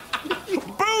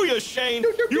Shane.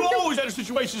 You always enter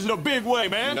situations in a big way,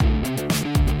 man.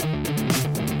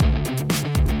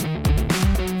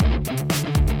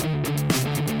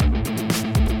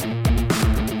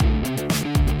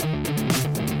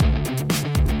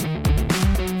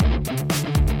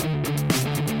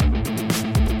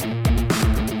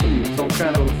 Some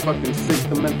kind of a fucking sick,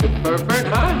 demented pervert,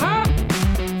 huh?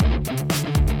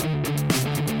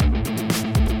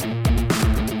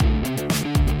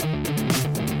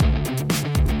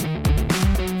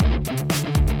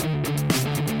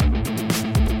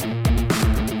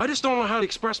 I just don't know how to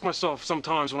express myself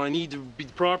sometimes when I need to be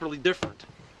properly different.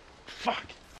 Fuck.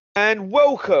 And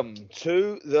welcome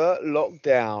to the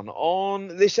lockdown. On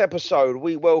this episode,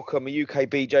 we welcome a UK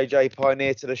BJJ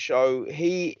pioneer to the show.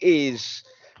 He is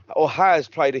or has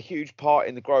played a huge part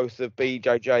in the growth of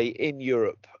BJJ in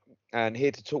Europe. And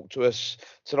here to talk to us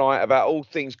tonight about all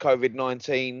things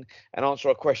COVID-19 and answer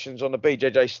our questions on the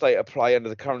BJJ state of play under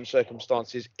the current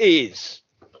circumstances is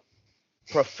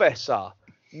Professor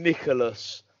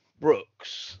Nicholas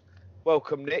Brooks.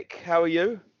 Welcome, Nick. How are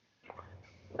you?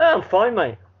 I'm fine,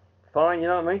 mate. Fine, you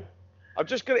know what I mean? I'm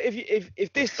just gonna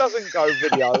if this doesn't go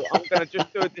video, I'm gonna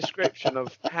just do a description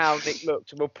of how Nick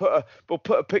looks, and we'll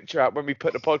put a picture out when we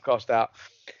put the podcast out.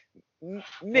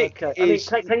 Nick okay.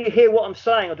 is. I mean, can you hear what I'm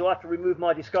saying, or do I have to remove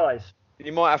my disguise?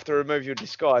 You might have to remove your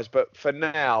disguise, but for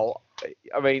now,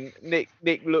 I mean, Nick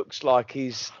looks like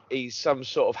he's some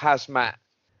sort of hazmat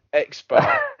expert,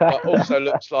 but also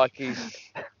looks like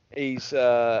he's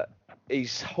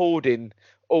hoarding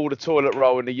all the toilet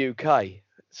roll in the UK.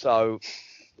 So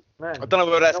Man, I don't know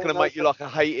whether that's going to make you like a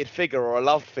hated figure or a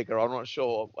loved figure. I'm not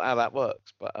sure how that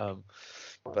works, but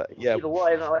yeah. Either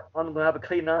way, I'm going to have a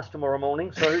clean ass tomorrow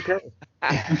morning, so who cares?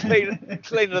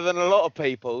 Cleaner than a lot of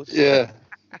people's. Yeah,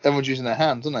 everyone's using their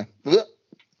hands, aren't they?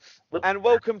 And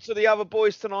welcome to the other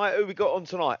boys tonight. Who we got on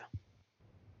tonight?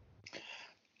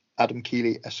 Adam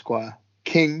Keeley, Esquire,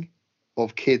 king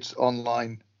of kids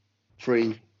online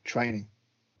free training.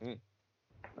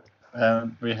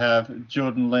 We have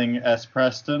Jordan Ling S.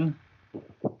 Preston.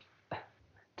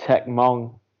 Tech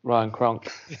Mong, Ryan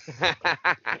Cronk.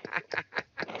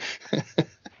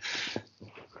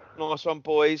 Nice one,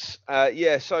 boys.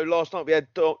 Yeah, so last night we had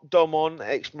Dom on,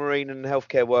 ex-Marine and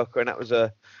healthcare worker, and that was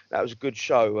a good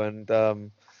show. And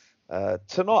tonight,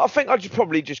 I think I'd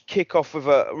probably just kick off with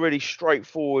a really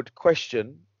straightforward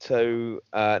question to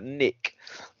Nick.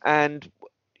 And,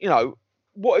 you know,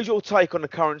 what is your take on the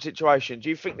current situation? Do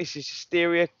you think this is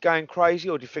hysteria going crazy,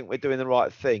 or do you think we're doing the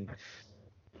right thing?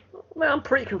 Well, I'm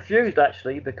pretty confused,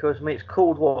 actually, because, I mean, it's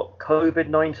called, what,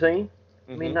 COVID-19?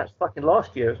 I mean, that's fucking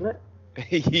last year, isn't it?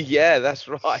 Yeah, that's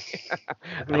right.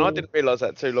 And I didn't realise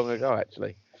that too long ago,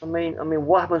 actually. I mean,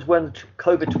 what happens when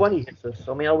COVID-20 hits us?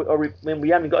 I mean, we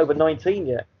haven't got over 19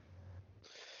 yet.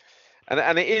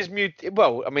 And it is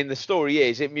well, I mean, the story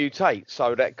is it mutates,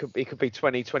 so it could be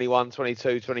 20, 21,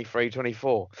 22, 23,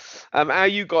 24. How are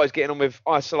you guys getting on with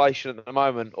isolation at the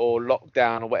moment, or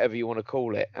lockdown, or whatever you want to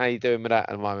call it? How are you doing with that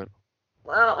at the moment?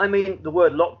 Well, I mean, the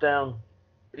word lockdown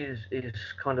is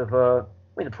kind of I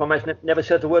mean, the Prime Minister never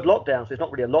said the word lockdown, so it's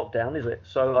not really a lockdown, is it?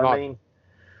 So No.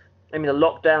 I mean, a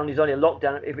lockdown is only a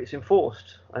lockdown if it's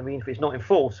enforced. I mean, if it's not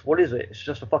enforced, what is it? It's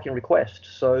just a fucking request.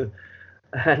 So.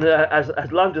 And as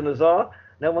Londoners are,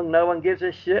 no one gives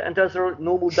a shit and does their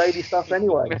normal daily stuff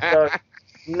anyway. So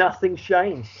nothing's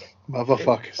changed.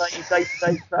 Motherfuckers. It's the same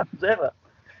day-to-day stuff as ever.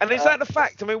 And is that the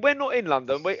fact? I mean, we're not in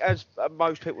London. As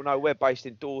most people know, we're based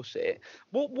in Dorset.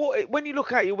 What when you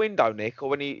look out your window, Nick, or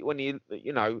when you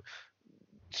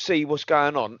see what's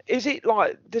going on, does it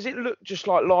look just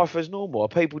like life as normal? Are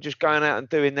people just going out and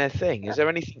doing their thing? Is there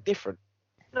anything different?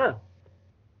 No,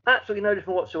 absolutely no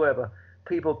different whatsoever.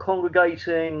 People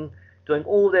congregating, doing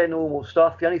all their normal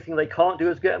stuff. The only thing they can't do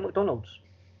is get at McDonald's.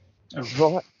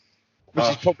 Right. Which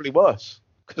is probably worse,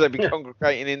 because they'd be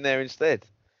congregating in there instead.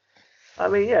 I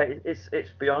mean, yeah, it's to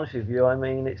be honest with you, I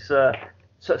mean, it's so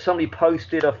somebody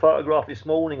posted a photograph this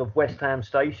morning of West Ham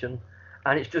Station,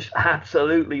 and it's just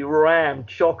absolutely rammed,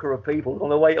 chocker of people on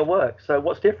their way to work. So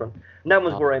what's different? No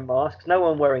one's wearing masks, no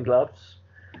one wearing gloves.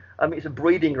 I mean, it's a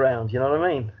breeding ground, you know what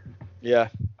I mean? Yeah,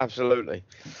 absolutely.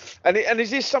 And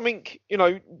is this something, you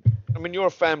know, I mean, you're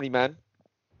a family man.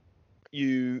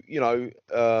 Is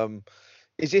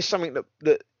this something that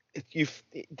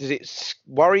does it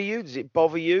worry you? Does it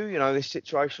bother you, you know, this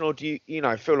situation? Or do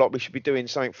you feel like we should be doing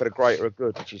something for the greater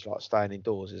good, which is like staying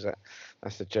indoors?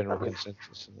 That's the general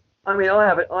consensus, isn't it? I mean,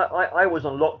 I was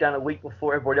on lockdown a week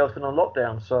before everybody else went on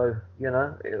lockdown. So, you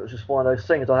know, it was just one of those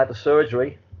things. I had the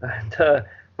surgery and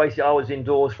basically I was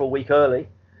indoors for a week early.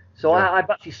 So I've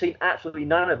actually seen absolutely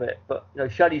none of it. But, you know,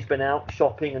 Shelley's been out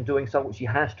shopping and doing something which she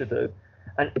has to do.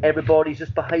 and everybody's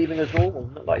just behaving as normal.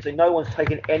 Like I say, no one's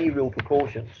taking any real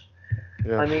precautions.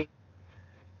 Yeah. I mean,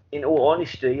 in all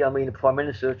honesty, I mean, the Prime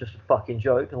Minister is just a fucking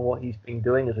joke, and what he's been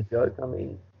doing is a joke. I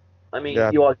mean,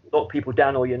 Yeah. you either lock people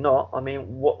down or you're not. I mean,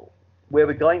 where are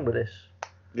we going with this?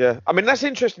 Yeah, I mean that's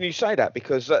interesting you say that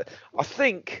because I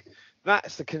think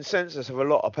that's the consensus of a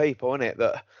lot of people, isn't it?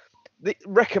 That the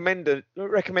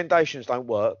recommendations don't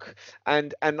work,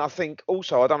 and I think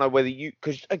also I don't know whether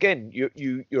because again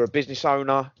you're a business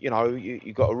owner,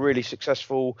 you've got a really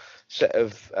successful set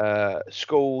of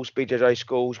schools, BJJ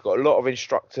schools, you've got a lot of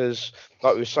instructors,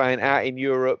 like we were saying, out in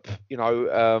Europe,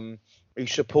 who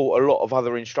support a lot of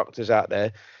other instructors out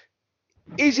there.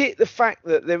 Is it the fact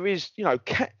that there is,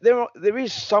 there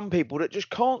is some people that just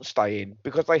can't stay in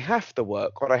because they have to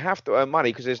work or they have to earn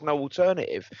money because there's no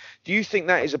alternative? Do you think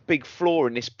that is a big flaw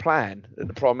in this plan that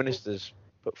the Prime Minister's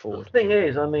put forward? The thing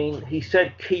is, I mean, he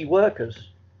said key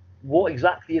workers. What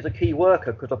exactly is a key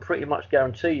worker? Because I pretty much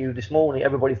guarantee you this morning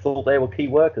everybody thought they were key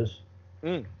workers.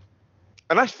 Mm.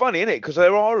 And that's funny, isn't it? Because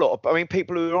there are a lot of,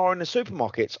 people who are in the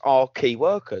supermarkets are key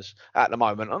workers at the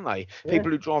moment, aren't they? Yeah.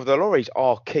 People who drive the lorries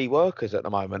are key workers at the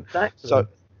moment. Exactly. So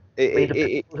the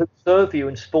people who serve you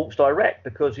in Sports Direct,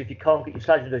 because if you can't get your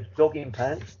Saturday jogging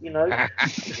pants, you're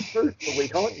screwed for a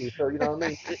week, aren't you? So, you know what I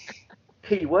mean?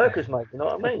 Key workers, mate, you know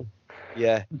what I mean?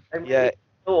 Yeah. In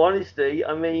all honesty,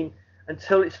 I mean,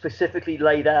 until it's specifically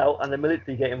laid out and the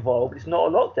military get involved, it's not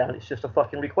a lockdown, it's just a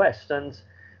fucking request. And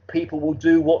people will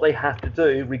do what they have to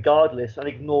do regardless and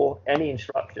ignore any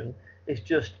instruction. It's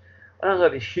just, I don't know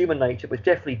if it's human nature, but it's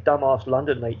definitely dumbass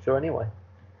London nature anyway.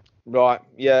 Right,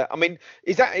 yeah. I mean,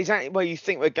 is that where you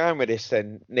think we're going with this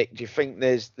then, Nick? Do you think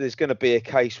there's going to be a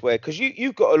case where, because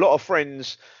you've got a lot of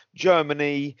friends,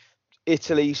 Germany,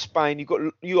 Italy, Spain, you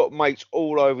got mates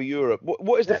all over Europe.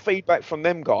 What is the feedback from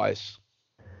them guys?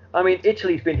 I mean,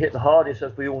 Italy's been hit the hardest,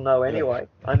 as we all know anyway.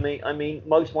 Yeah. I mean,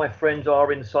 most of my friends are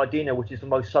in Sardinia, which is the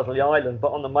most southerly island,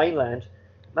 but on the mainland,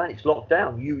 man, it's locked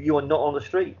down. You are not on the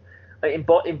street. In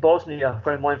Bosnia, a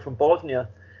friend of mine from Bosnia,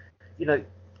 the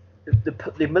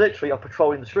military are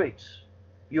patrolling the streets.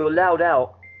 You're allowed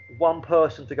out one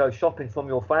person to go shopping from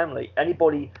your family.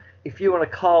 Anybody, if you're in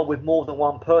a car with more than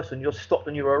one person, you're stopped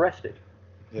and you're arrested.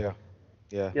 Yeah.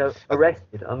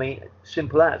 Arrested. I mean,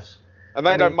 simple as. And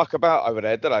they don't muck about over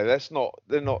there, do they?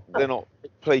 They're not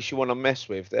police you want to mess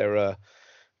with. They're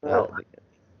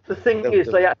the thing is,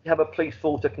 they actually have a police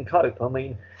force that can cope. I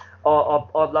mean,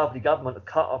 our lovely government have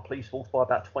cut our police force by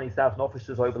about 20,000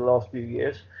 officers over the last few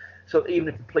years. So even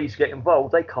if the police get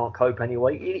involved, they can't cope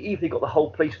anyway. Even if you got the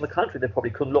whole police in the country, they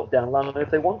probably couldn't lock down London if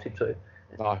they wanted to.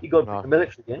 You got to put the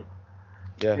military in.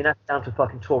 Yeah. I mean, that's down to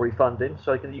fucking Tory funding,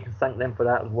 so you can thank them for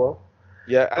that as well.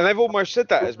 Yeah, and they've almost said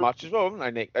that as much as well, haven't they,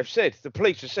 Nick? They've said, the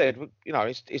police have said,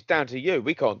 it's down to you.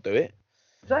 We can't do it.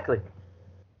 Exactly.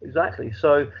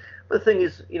 So, but the thing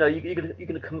is, you're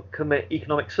going to commit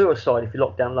economic suicide if you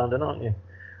lock down London, aren't you?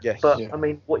 Yes. But I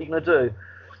mean, what are you going to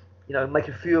do? Make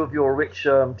a few of your rich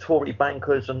Tory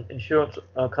bankers and insurance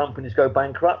companies go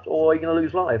bankrupt, or are you going to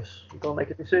lose lives? You've got to make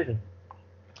a decision.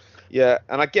 Yeah,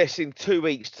 and I guess in 2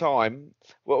 weeks' time,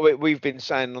 what we've been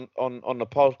saying on the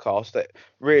podcast, that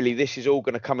really this is all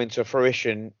going to come into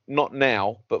fruition, not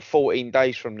now, but 14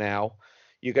 days from now.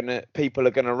 People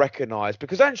are going to recognise,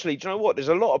 because actually, do you know what? There's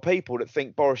a lot of people that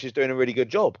think Boris is doing a really good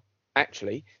job.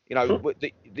 Actually,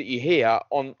 that you hear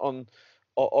on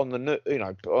the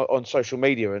on social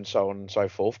media and so on and so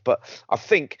forth. But I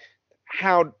think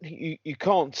how you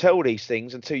can't tell these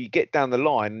things until you get down the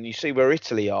line and you see where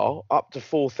Italy are, up to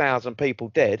 4,000 people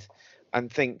dead,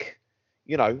 and think,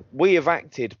 we have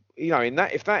acted,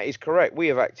 if that is correct, we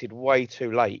have acted way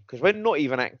too late, because we're not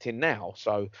even acting now.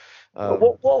 So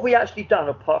what have we actually done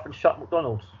apart from shut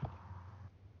McDonald's?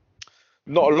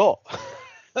 Not a lot.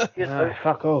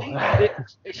 Fuck off.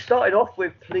 It started off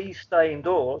with please stay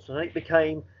indoors, and then it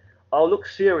became I'll look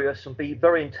serious and be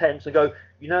very intense and go,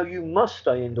 you must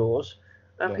stay indoors.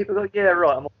 And people go, yeah,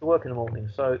 right, I'm off to work in the morning.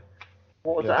 So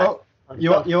what was that? Oh,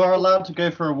 you are allowed to go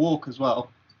for a walk as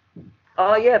well.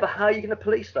 Oh, yeah, but how are you going to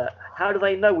police that? How do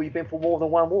they know you've been for more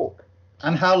than one walk?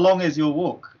 And how long is your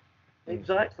walk?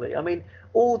 Exactly. I mean,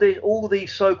 all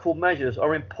these so-called measures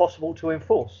are impossible to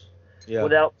enforce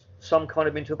without some kind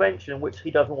of intervention, which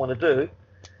he doesn't want to do.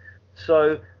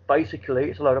 So basically,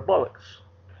 it's a load of bollocks.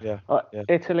 Yeah.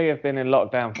 Italy have been in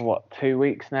lockdown for 2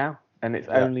 weeks now, and it's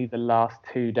only the last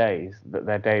 2 days that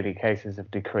their daily cases have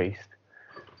decreased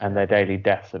and their daily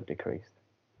deaths have decreased.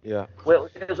 Yeah. Well,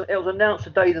 it was announced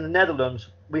today in the Netherlands.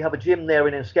 We have a gym there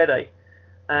in Enschede,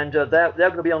 and they're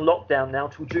going to be on lockdown now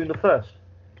till June the 1st.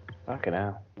 Fucking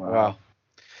hell. Wow.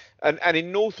 And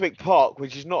in Northwick Park,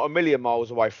 which is not a million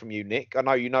miles away from you, Nick, I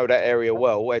know you know that area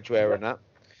well, Edgware and that.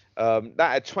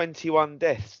 That had 21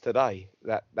 deaths today.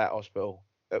 That hospital,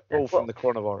 all from the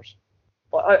coronavirus.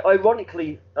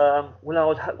 Ironically, when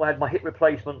I had my hip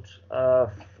replacement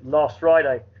last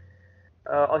Friday,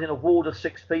 I was in a ward of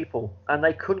 6 people, and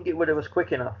they couldn't get rid of us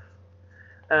quick enough.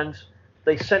 And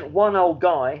they sent one old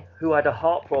guy who had a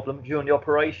heart problem during the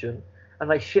operation, and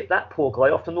they shipped that poor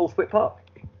guy off to Northwick Park.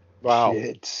 Wow.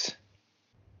 Shit.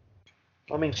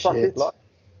 I mean, fuck it, like.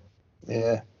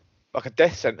 Yeah. Like a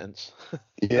death sentence.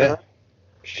 Yeah.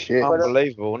 Shit.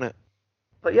 Unbelievable, isn't it?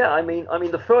 But yeah, I mean, I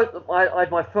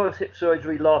had my first hip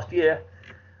surgery last year,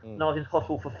 and I was in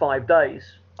hospital for 5 days.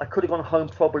 I could have gone home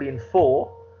probably in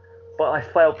 4, but I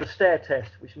failed the stair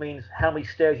test, which means how many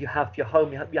stairs you have to your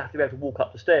home. You have to be able to walk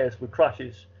up the stairs with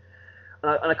crutches,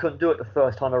 and I couldn't do it the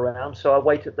first time around. So I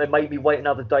waited. They made me wait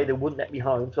another day. They wouldn't let me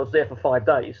home, so I was there for 5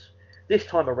 days. This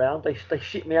time around, they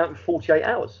shipped me out in 48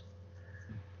 hours.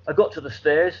 I got to the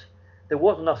stairs. There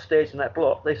wasn't enough stairs in that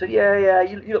block. They said, yeah,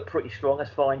 you look pretty strong. That's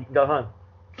fine. You can go home.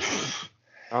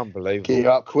 Unbelievable. Get you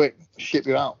out quick. Ship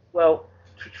you out. Well,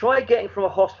 try getting from a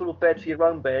hospital bed to your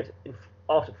own bed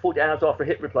after 40 hours after a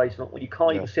hip replacement when you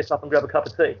can't even sit up and grab a cup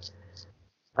of tea.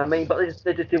 I mean, but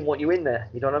they just didn't want you in there.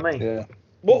 You know what I mean? Yeah.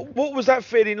 What was that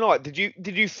feeling like? Did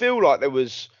you feel like there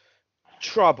was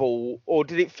trouble, or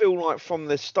did it feel like from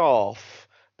the staff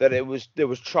that there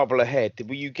was trouble ahead?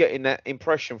 Were you getting that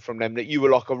impression from them that you were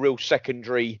like a real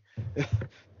secondary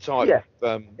type?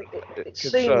 Yeah. It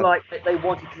seemed like they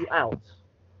wanted you out.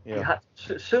 Yeah.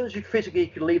 As soon as you physically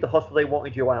could leave the hospital, they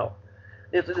wanted you out.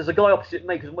 There's a guy opposite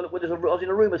me, because I was in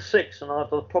a room of 6, and I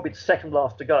was probably the second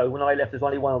last to go. When I left, there's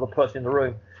only one other person in the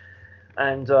room.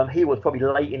 And he was probably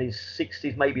late in his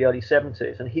 60s, maybe early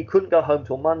 70s, and he couldn't go home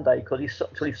till Monday until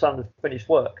his son had finished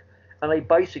work. And they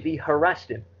basically harassed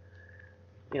him,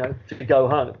 to go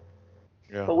home.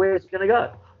 Yeah. But where's he going to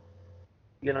go?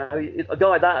 A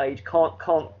guy that age can't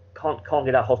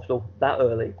get out of hospital that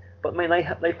early. But I mean,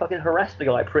 they fucking harassed the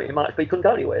guy pretty much, but he couldn't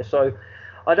go anywhere. So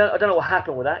I don't know what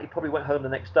happened with that. He probably went home the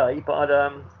next day. But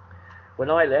when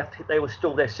I left, they were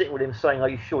still there sitting with him, saying, "Are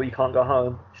you sure you can't go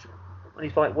home?" And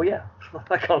he's like, "Well, yeah,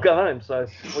 I can't go home. So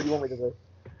what do you want me to do?"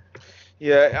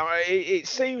 Yeah, it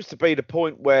seems to be the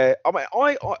point where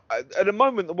I at the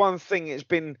moment, the one thing that's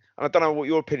been, and I don't know what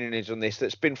your opinion is on this,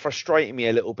 that's been frustrating me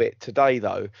a little bit today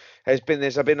though, there's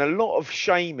been a lot of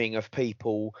shaming of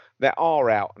people that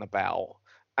are out and about.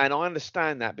 And I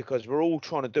understand that, because we're all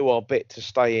trying to do our bit to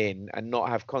stay in and not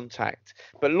have contact.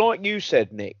 But like you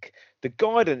said, Nick, the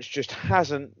guidance just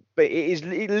hasn't. But it is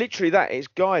literally that. It's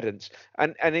guidance.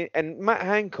 And Matt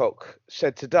Hancock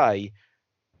said today,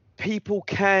 people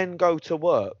can go to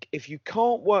work. If you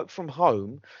can't work from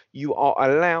home, you are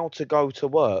allowed to go to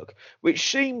work,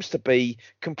 which seems to be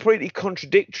completely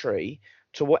contradictory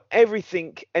to what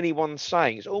everything anyone's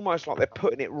saying. It's almost like they're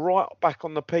putting it right back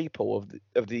on the people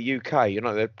of the UK.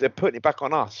 They're putting it back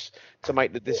on us to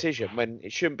make the decision when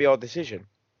it shouldn't be our decision.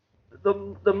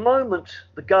 The moment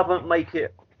the government make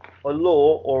it a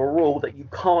law or a rule that you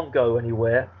can't go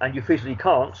anywhere, and you physically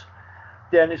can't,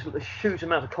 then there's a huge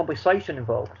amount of compensation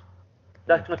involved.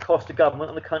 That's going to cost the government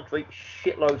and the country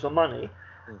shitloads of money.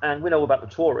 And we know about the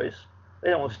Tories. They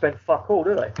don't want to spend fuck all,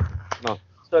 do they? No.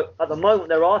 So at the moment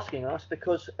they're asking us,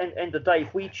 because end of the day,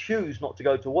 if we choose not to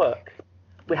go to work,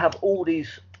 we have all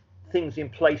these things in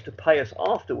place to pay us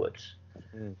afterwards.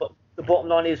 But the bottom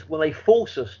line is, when they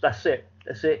force us, that's it.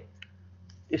 This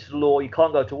is the law. You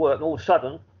can't go to work. And all of a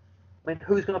sudden,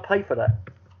 who's going to pay for that?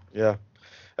 Yeah.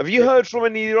 Have you heard from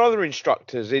any of your other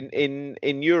instructors in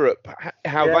Europe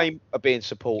how they are being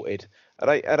supported?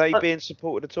 Are they being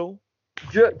supported at all?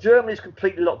 Germany's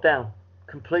completely locked down.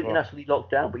 Completely and utterly locked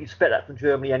down, but you expect that from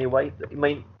Germany anyway. I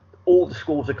mean, all the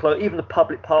schools are closed, even the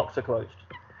public parks are closed.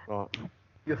 Right.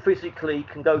 You physically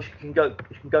can go.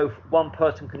 One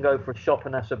person can go for a shop,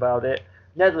 and that's about it.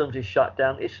 Netherlands is shut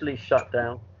down. Italy's shut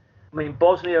down. I mean,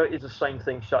 Bosnia is the same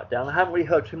thing, shut down. I haven't really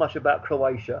heard too much about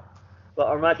Croatia, but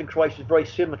I imagine Croatia is very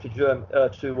similar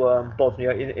to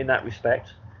Bosnia in that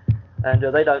respect, and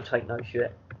they don't take no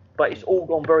shit. But it's all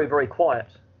gone very, very quiet.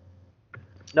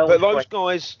 No, but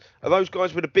those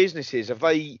guys with the businesses, are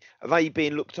they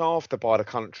being looked after by the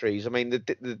countries? I mean,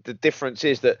 the difference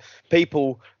is that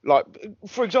people, like,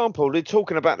 for example, they're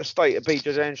talking about the state of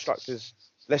BJJ instructors.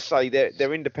 Let's say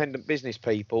they're independent business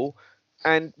people,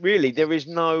 and really there is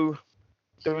no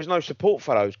support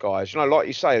for those guys. Like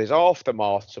you say, there's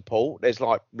aftermath support. There's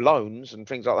like loans and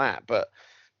things like that. But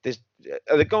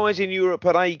are the guys in Europe,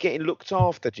 are they getting looked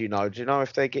after? Do you know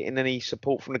if they're getting any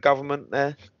support from the government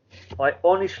there? I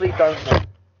honestly don't know.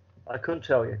 I couldn't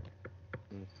tell you.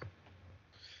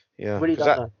 Yeah. Really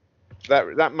don't know.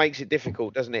 That makes it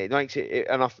difficult, doesn't it? It makes it,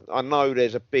 and I know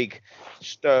there's a big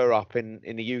stir up in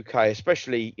the UK,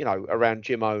 especially around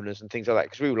gym owners and things like that,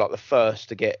 because we were like the first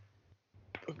to get.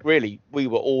 Really, we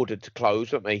were ordered to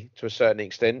close, weren't we, to a certain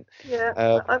extent?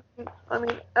 Yeah, I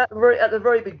mean, at the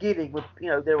very beginning,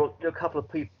 there were a couple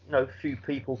of people, few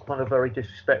people kind of very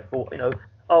disrespectful.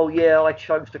 Oh yeah, I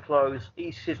chose to close.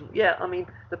 Yeah, I mean,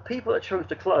 the people that chose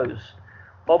to close,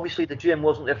 obviously the gym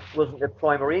wasn't their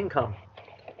primary income,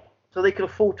 so they could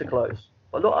afford to close.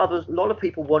 A lot of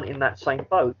people weren't in that same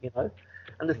boat,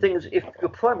 And the thing is, if your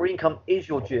primary income is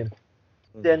your gym,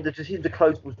 then the decision to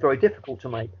close was very difficult to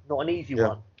make, not an easy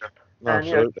one. No, And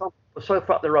some people are so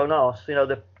far up their own arse,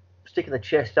 they're sticking their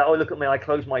chest out. Oh, look at me, I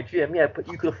closed my gym. Yeah, but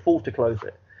you could afford to close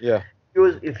it. Yeah.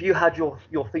 If you had your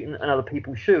feet in other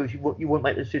people's shoes, you wouldn't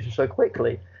make the decision so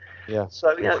quickly. Yeah. So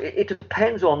it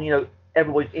depends on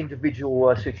everybody's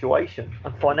individual situation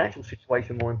and financial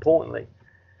situation, more importantly.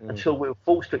 Until we're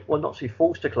forced to, well, not say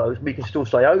forced to close, we can still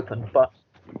stay open, but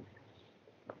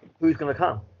who's going to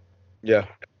come? Yeah.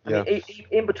 I mean,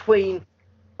 in between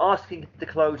asking to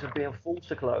close and being forced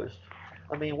to close,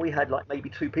 I mean, we had like maybe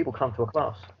 2 people come to a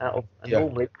class out of, and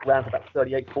normally around about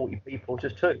 38, 40 people,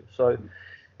 just 2. So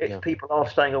people are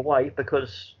staying away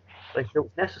because they feel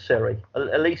it's necessary.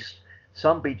 At least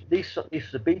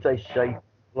the BJJ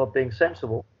are being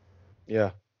sensible.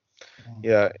 Yeah.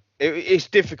 Yeah. It's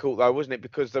difficult though, wasn't it?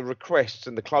 Because the requests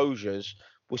and the closures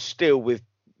were still with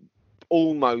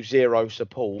almost zero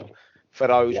support for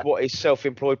those what is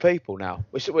self-employed people now.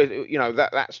 That's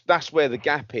where the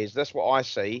gap is. That's what I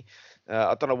see.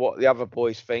 I don't know what the other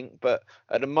boys think, but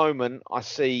at the moment I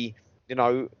see,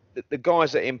 the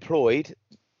guys that are employed,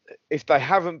 if they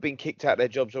haven't been kicked out of their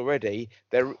jobs already,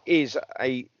 there is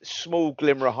a small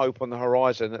glimmer of hope on the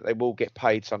horizon that they will get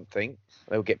paid something.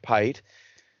 They'll get paid.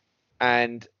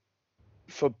 And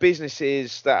for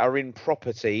businesses that are in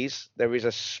properties, there is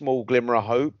a small glimmer of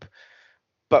hope.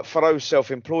 But for those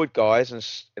self-employed guys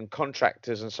and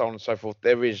contractors and so on and so forth,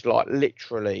 there is like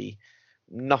literally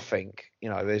nothing.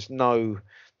 There's no.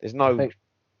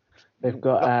 They've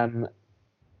got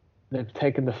they've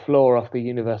taken the floor off the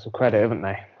universal credit, haven't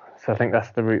they? So I think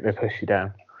that's the route they push you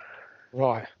down.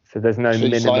 Right. So there's no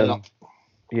minimum.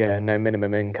 Yeah, no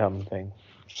minimum income thing.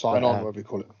 Sign on, whatever you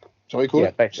call it. So we call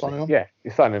it basically. Signing on? Yeah,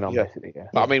 you're signing on basically. Yeah.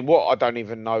 But I mean, I don't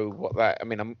even know what that. I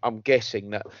mean, I'm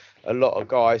guessing that a lot of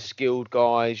guys, skilled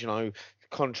guys,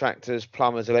 contractors,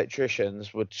 plumbers,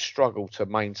 electricians, would struggle to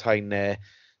maintain their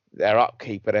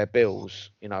upkeep of their bills,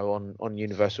 on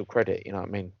universal credit. You know what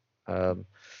I mean?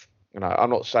 I'm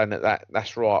not saying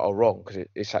that's right or wrong, because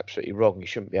it's absolutely wrong. You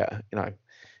shouldn't be,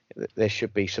 there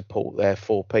should be support there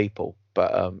for people,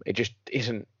 but it just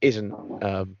isn't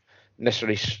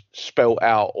necessarily spelt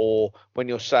out. Or when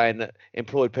you're saying that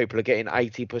employed people are getting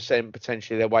 80%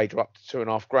 potentially their wage up to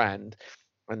 $2,500,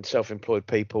 and self-employed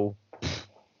people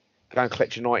go and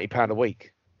collect you £90 a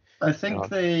week. I think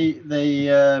they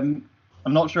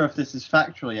I'm not sure if this is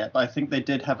factual yet, but I think they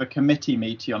did have a committee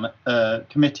meeting on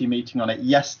it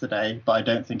yesterday, but I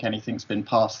don't think anything's been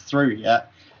passed through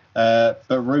yet. But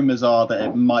rumours are that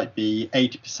it might be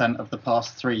 80% of the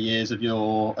past 3 years of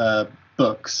your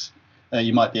books.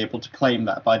 You might be able to claim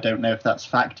that, but I don't know if that's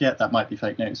fact yet. That might be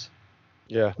fake news.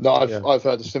 Yeah. No, I've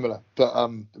heard a similar. But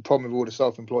the problem with all the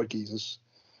self-employed geezers,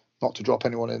 not to drop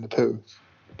anyone in the poo,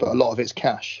 but a lot of it's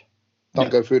cash.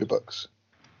 Don't go through the books.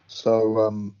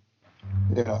 So,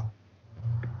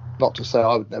 not to say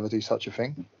I would never do such a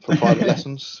thing for private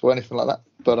lessons or anything like that,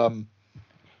 but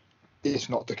it's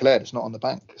not declared. It's not on the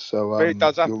bank. So, but it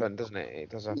does happen, doesn't it? It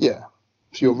does happen. Yeah.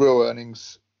 So your real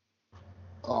earnings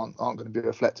aren't going to be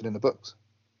reflected in the books.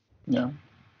 Yeah.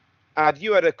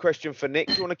 You had a question for Nick.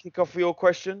 Do you want to kick off with your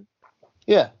question?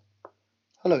 Yeah.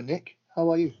 Hello, Nick.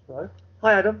 How are you? Hello.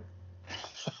 Hi, Adam.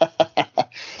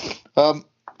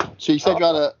 So you said you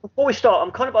had a... Before we start,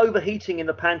 I'm kind of overheating in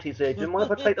the panties here. Do you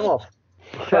mind if I take them off?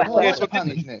 Yes,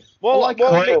 Nick. While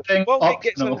Nick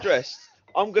gets undressed,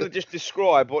 I'm going to just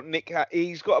describe what Nick had.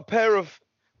 He's got a pair of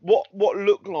what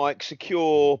look like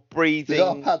secure breathing. There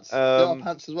are pants. There are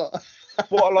pants as well.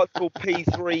 What I like to call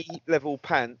P3 level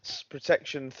pants,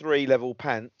 protection 3 level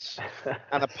pants,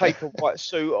 and a paper white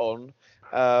suit on,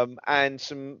 and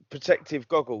some protective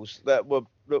goggles that were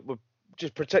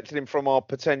just protecting him from our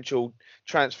potential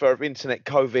transfer of internet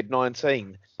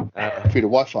COVID-19 through the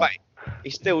Wi-Fi.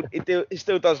 It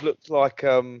still does look like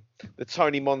the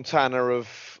Tony Montana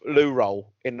of Lou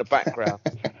Roll in the background.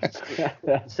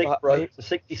 It's a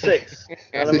 66.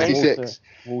 66.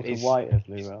 Walter White of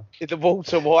Lou Roll. The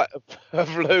Walter White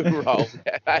of Lou Roll.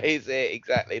 Yeah, that is it,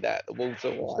 exactly that. The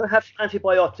Walter White. Still have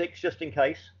antibiotics just in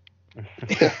case.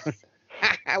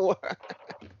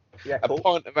 Yeah, A cool.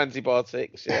 pint of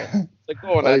antibiotics, yeah. So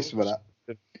go on, Thanks Adam. for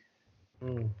that.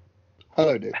 Mm.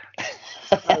 Hello, Nick.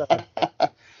 Hello.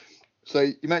 So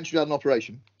you mentioned you had an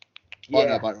operation. I know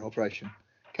Yeah. about an operation.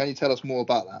 Can you tell us more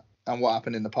about that and what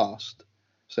happened in the past?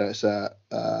 So it's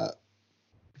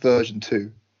version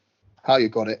 2, how you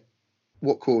got it,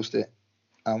 what caused it,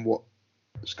 and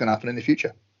what's going to happen in the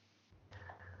future.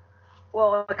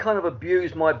 Well, I kind of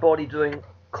abused my body doing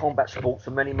combat sports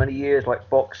for many, many years, like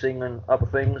boxing and other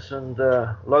things, and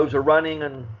loads of running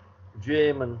and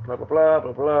gym and blah blah blah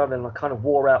blah blah. Then I kind of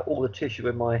wore out all the tissue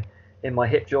in my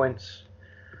hip joints.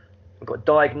 I got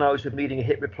diagnosed with needing a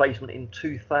hip replacement in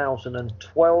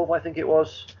 2012, I think it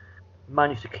was.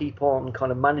 Managed to keep on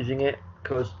kind of managing it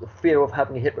because the fear of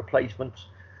having a hip replacement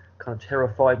kind of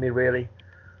terrified me really,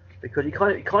 because you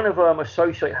kind of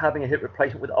associate having a hip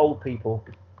replacement with old people.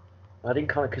 I didn't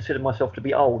kind of consider myself to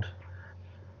be old.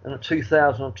 And in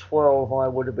 2012, I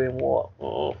would have been,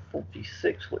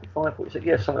 46, 45, 46,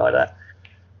 yeah, something like that.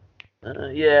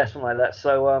 Yeah, something like that.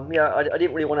 So, I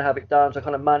didn't really want to have it done, so I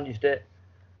kind of managed it.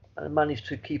 And managed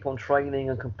to keep on training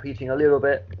and competing a little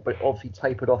bit, but obviously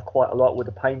tapered off quite a lot with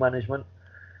the pain management.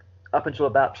 Up until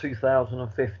about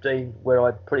 2015, where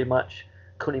I pretty much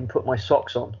couldn't even put my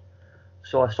socks on.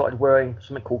 So I started wearing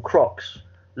something called Crocs.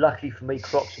 Luckily for me,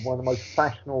 Crocs are one of the most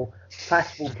fashionable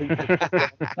people on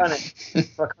the planet.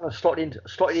 So I kind of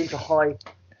slotted into high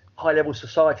level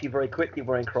society very quickly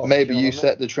wearing Crocs. Maybe you know you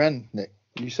set the trend, Nick.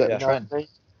 You set the trend.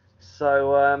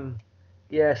 So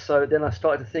so then I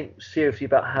started to think seriously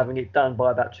about having it done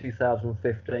by about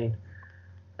 2015.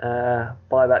 By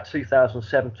about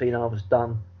 2017, I was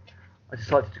done. I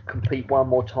decided to compete one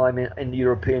more time in the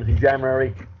Europeans in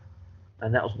January,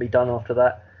 and that was me done after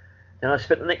that. And I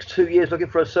spent the next 2 years looking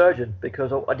for a surgeon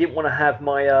because I didn't want to have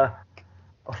my a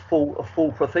full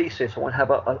prosthesis. I want to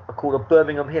have a called a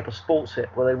Birmingham hip, a sports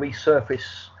hip, where they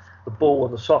resurface the ball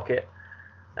and the socket.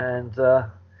 And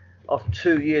after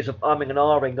 2 years of umming and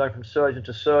ahhing, going from surgeon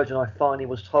to surgeon, I finally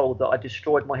was told that I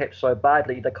destroyed my hip so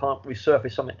badly they can't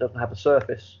resurface something that doesn't have a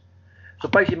surface. So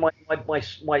basically,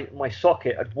 my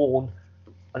socket had worn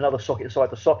another socket inside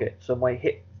the socket. So my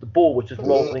hip, the ball was just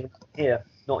rolling here,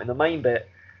 not in the main bit,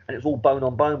 and it was all bone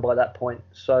on bone by that point.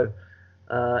 So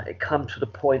it come to the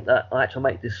point that I had to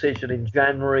make a decision in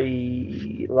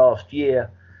January last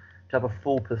year to have a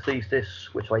full prosthesis,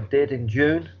 which I did in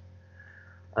June.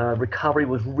 Recovery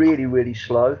was really, really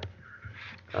slow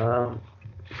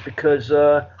because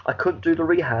I couldn't do the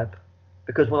rehab.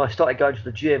 Because when I started going to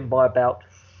the gym by about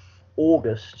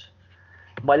August,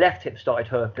 my left hip started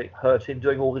hurting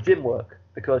doing all the gym work.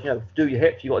 Because, to do your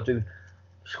hips, you've got to do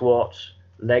squats,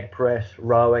 leg press,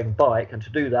 rowing, bike. And to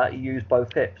do that, you use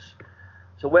both hips.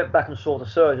 So I went back and saw the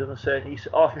surgeon and he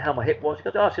asked me how my hip was. He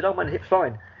goes, I said, oh man, the hip's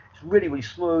fine. It's really, really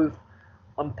smooth.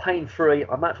 I'm pain-free.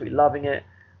 I'm absolutely loving it.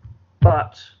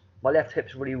 But my left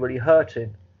hip's really, really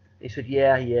hurting. He said,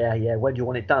 yeah. When do you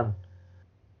want it done?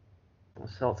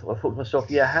 So I thought to myself,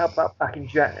 how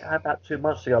about 2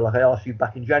 months ago, like I asked you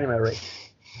back in January?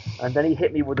 And then he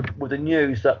hit me with the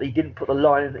news that he didn't put the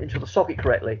line into the socket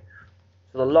correctly.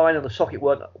 So the line and the socket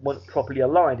weren't properly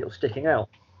aligned. It was sticking out.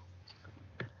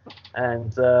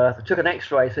 And I took an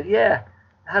X-ray. Said, it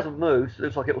hasn't moved. It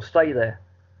looks like it will stay there.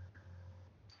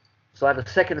 So I had a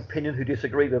second opinion who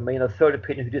disagreed with me and a third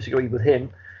opinion who disagreed with him.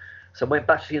 So I went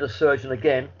back to see the surgeon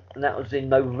again, and that was in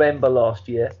November last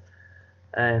year.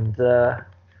 And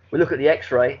we look at the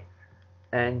X-ray,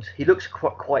 and he looks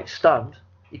quite stunned.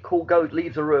 He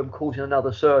leaves the room, calls in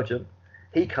another surgeon.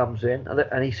 He comes in,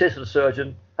 and he says to the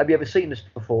surgeon, have you ever seen this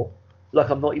before? Like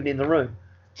I'm not even in the room.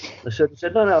 The surgeon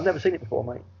said, no, I've never seen it before,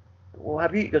 mate. Well,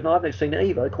 have you? He goes, no, I've never seen it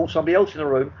either. They called somebody else in the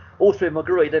room. All three of them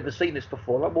agreed they've never seen this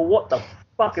before. I'm like, well, what the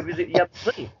fuck have you haven't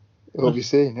seen? What have you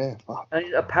seen? Yeah. Fuck.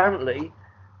 And apparently,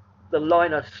 the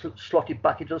liner slotted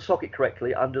back into the socket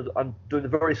correctly I'm doing the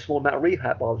very small amount of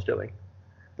rehab I was doing,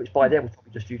 which by then was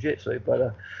probably just jiu-jitsu.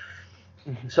 But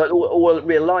so it all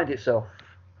realigned itself.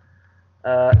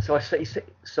 So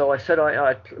I said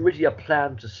I originally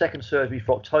planned the second surgery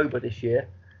for October this year.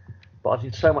 But I was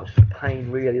in so much pain,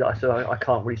 really, that I said I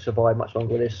can't really survive much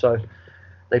longer with this. So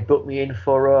they booked me in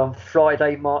for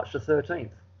Friday, March the 13th.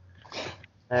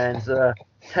 And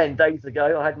 10 days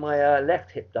ago, I had my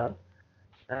left hip done.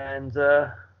 And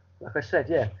like I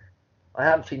said, I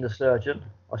haven't seen the surgeon.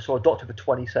 I saw a doctor for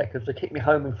 20 seconds. They kicked me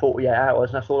home in 48 hours,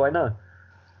 and that's all I know.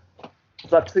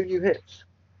 So I have 2 new hips.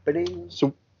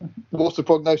 So what's the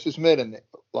prognosis in it?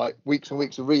 Like weeks and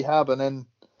weeks of rehab and then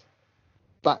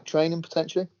back training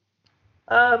potentially?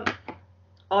 I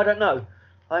don't know.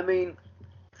 I mean,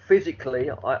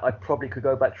 physically, I probably could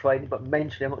go back training, but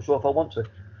mentally, I'm not sure if I want to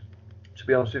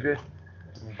be honest with you.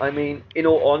 I mean, in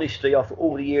all honesty, after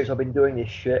all the years I've been doing this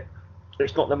shit,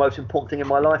 it's not the most important thing in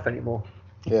my life anymore.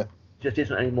 Yeah. It just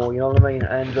isn't anymore, you know what I mean?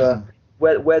 And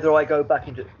whether I go back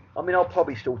into, I mean, I'll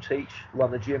probably still teach,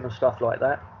 run the gym and stuff like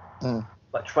that.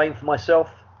 But train for myself,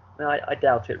 no, I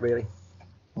doubt it really.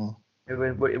 It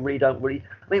really don't really.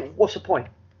 I mean, what's the point?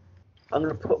 I'm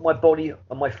going to put my body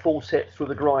and my full set through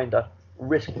the grinder,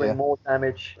 risk doing more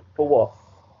damage for what?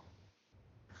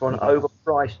 For an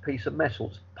overpriced piece of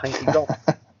metal, painted gold.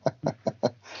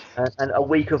 and a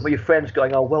week of your friends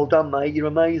going, "Oh, well done, mate! You're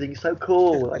amazing! You're so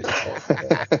cool." Like,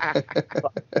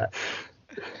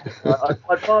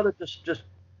 I'd rather just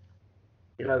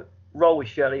roll with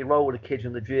Shelley, roll with the kids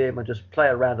in the gym, and just play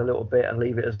around a little bit and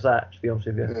leave it as that. To be honest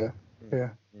with you. Yeah.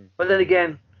 But then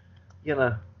again,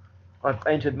 I've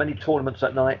entered many tournaments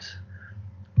at night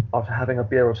after having a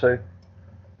beer or two,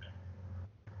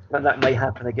 and that may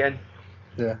happen again.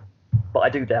 Yeah. But I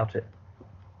do doubt it.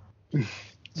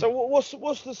 So what's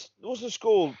the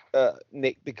score,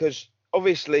 Nick? Because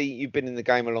obviously you've been in the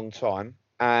game a long time,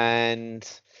 and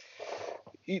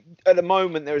at the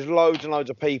moment there's loads and loads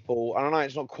of people, and I know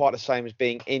it's not quite the same as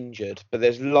being injured, but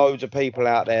there's loads of people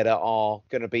out there that are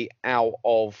going to be out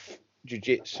of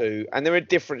jiu-jitsu, and they're at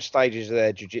different stages of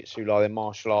their jiu-jitsu, like their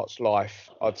martial arts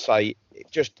life. I'd say,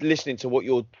 just listening to what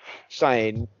you're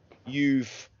saying,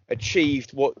 you've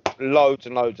achieved loads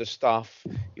and loads of stuff.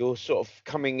 You're sort of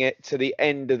coming to the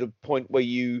end of the point where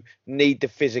you need the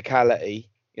physicality,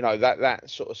 that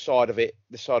sort of side of it,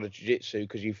 the side of jiu-jitsu,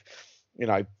 because you've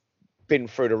been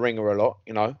through the ringer a lot,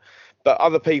 but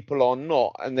other people are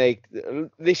not, and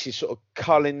this is sort of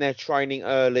culling their training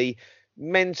early.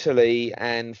 Mentally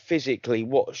and physically,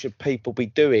 what should people be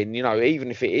doing? Even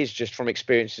if it is just from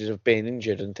experiences of being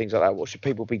injured and things like that, what should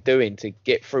people be doing to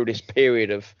get through this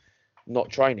period of not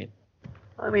training?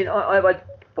 I mean, I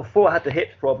before I had the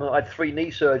hip problem, I had 3 knee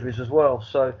surgeries as well.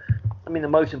 So, I mean, the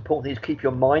most important thing is keep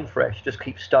your mind fresh. Just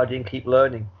keep studying, keep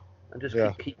learning, and just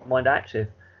keep your mind active.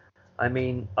 I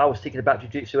mean, I was thinking about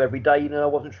jiu-jitsu every day, I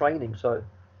wasn't training. So,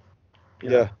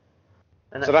 and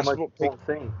that's the most important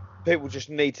thing. People just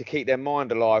need to keep their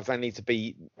mind alive. They need to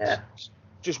be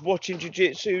just watching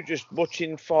jiu-jitsu, just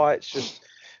watching fights, just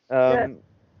being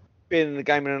in the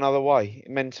game in another way,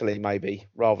 mentally maybe,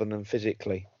 rather than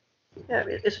physically. Yeah,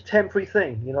 it's a temporary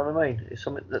thing, you know what I mean? It's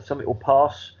something will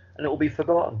pass and it will be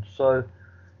forgotten. So,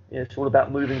 it's all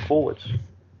about moving forwards.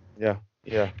 Yeah.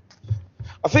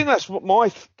 I think that's what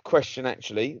my question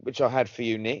actually, which I had for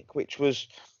you, Nick, which was,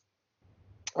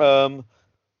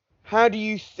 how do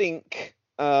you think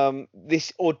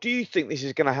this, or do you think this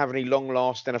is going to have any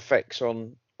long-lasting effects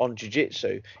on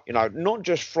jiu-jitsu? Not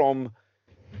just from,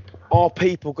 are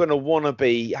people going to want to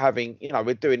be having,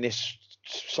 we're doing this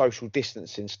social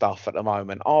distancing stuff at the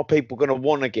moment. Are people going to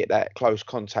want to get that close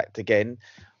contact again?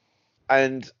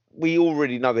 And we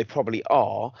already know they probably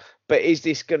are, but is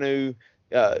this going to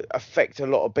affect a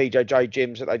lot of BJJ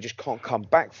gyms that they just can't come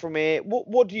back from it?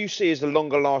 What do you see as the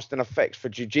longer lasting effects for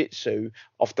jiu-jitsu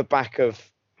off the back of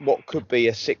what could be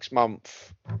a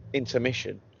 6-month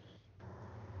intermission?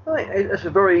 It's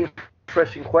a very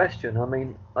interesting question. I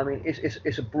mean,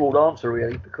 it's a broad answer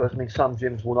really, because some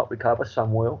gyms will not recover,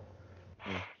 some will.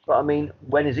 But I mean,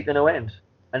 when is it going to end?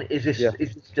 And is this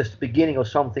just the beginning of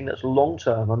something that's long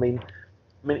term? I mean,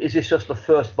 is this just the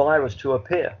first virus to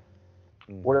appear?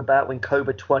 What about when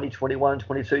COVID 20, 21,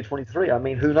 22, 23? I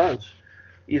mean, who knows?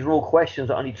 These are all questions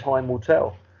that only time will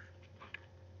tell.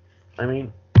 I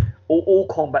mean, all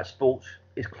combat sports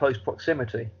is close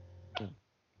proximity.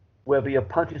 Whether you're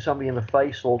punching somebody in the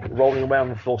face or rolling around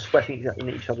the floor, sweating in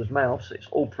each other's mouths, it's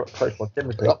all close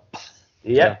proximity.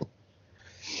 Yeah.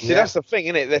 See, that's the thing,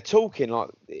 isn't it? They're talking like,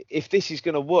 if this is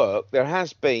going to work, there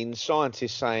has been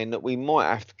scientists saying that we might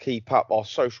have to keep up our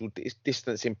social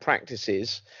distancing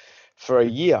practices for a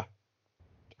year,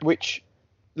 which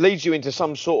leads you into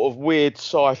some sort of weird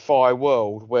sci-fi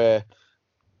world where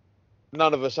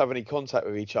none of us have any contact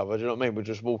with each other. Do you know what I mean? We're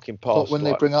just walking past. But when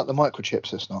they bring out the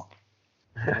microchips, it's not.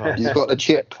 You've got the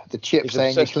chip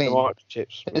saying you're clean.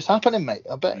 Microchips. It's happening, mate.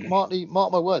 I bet. Mark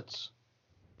my words.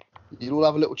 You'll all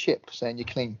have a little chip saying you're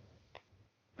clean.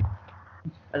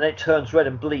 And then it turns red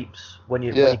and bleeps when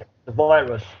you get the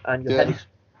virus and your head is.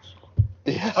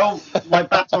 Yeah. Oh,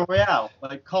 like Battle Royale,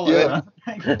 like cholera.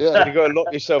 You've got to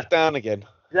lock yourself down again.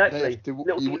 Exactly.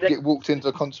 You get walked into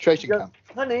a concentration camp.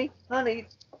 Honey,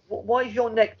 why is your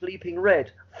neck bleeping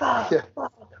red? Fuck.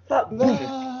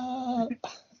 No.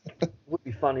 Would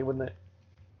be funny, wouldn't it?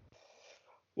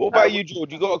 What about you,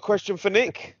 George? You got a question for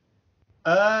Nick?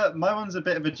 My one's a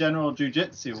bit of a general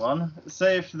jiu-jitsu one.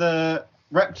 Say if the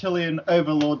reptilian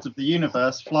overlords of the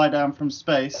universe fly down from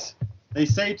space, They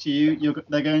say to you,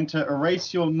 they're going to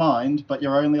erase your mind, but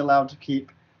you're only allowed to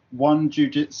keep one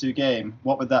jiu-jitsu game.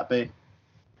 What would that be?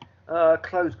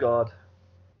 Close guard.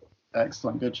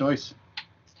 Excellent, good choice.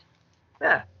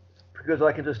 Yeah, because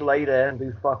I can just lay there and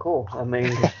do fuck all. I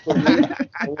mean,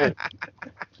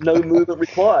 no movement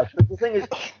required. But the thing is,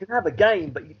 you can have a game,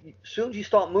 but as soon as you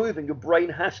start moving, your brain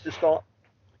has to start,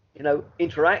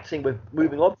 interacting with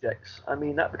moving objects. I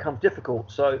mean, that becomes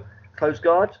difficult. So, close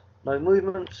guard, no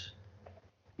movements.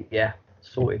 Yeah,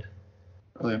 sorted.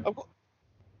 Brilliant.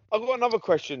 I've got another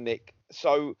question, Nick.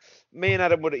 So, me and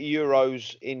Adam were at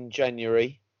Euros in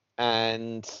January,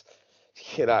 and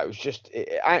it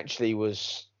actually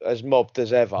was as mobbed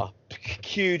as ever.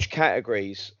 Huge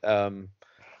categories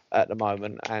at the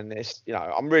moment, and it's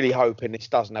I'm really hoping this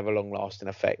doesn't have a long-lasting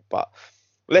effect. But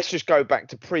let's just go back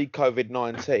to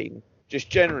pre-COVID-19. Just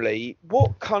generally,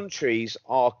 what countries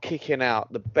are kicking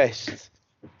out the best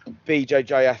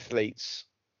BJJ athletes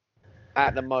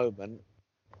at the moment?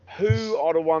 Who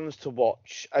are the ones to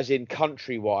watch, as in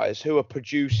country-wise? Who are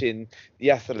producing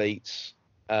the athletes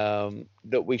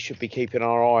that we should be keeping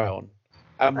our eye on,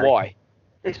 and why?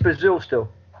 It's Brazil still,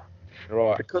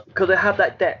 right? Because they have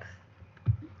that depth.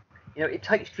 It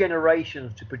takes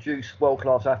generations to produce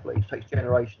world-class athletes. It takes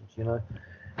generations,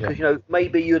 because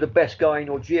maybe you're the best guy in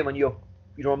your gym and you're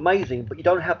amazing, but you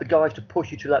don't have the guys to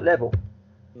push you to that level.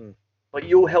 But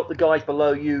you'll help the guys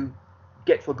below you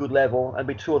get to a good level, and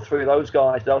be 2 or 3 of those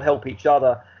guys, they'll help each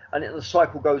other, and the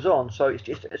cycle goes on. So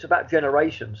it's about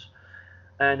generations.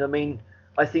 And I mean,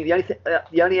 I think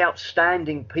the only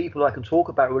outstanding people I can talk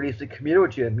about really is the Kimura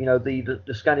gym,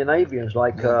 the Scandinavians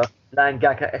like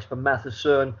Langaka, Espen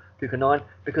Matheson, Buchanan,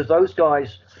 because those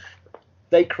guys,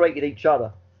 they created each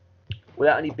other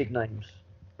without any big names,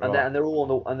 and they're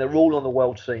all on the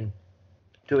world scene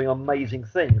doing amazing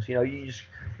things.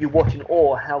 You watch in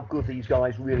awe how good these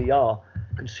guys really are,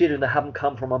 considering they haven't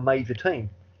come from a major team.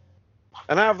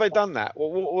 And how have they done that?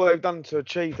 What have they done to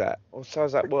achieve that? Or how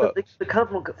does that work? They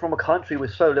come from a country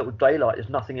with so little daylight, there's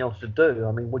nothing else to do.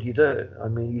 I mean, what do you do? I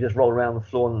mean, you just roll around the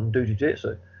floor and do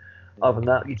jiu-jitsu. Other than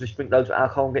that, you just drink loads of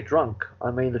alcohol and get drunk.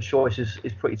 I mean, the choice is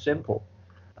pretty simple.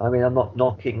 I mean, I'm not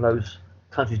knocking those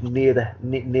countries near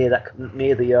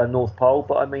the North Pole,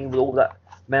 but I mean, with all that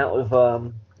amount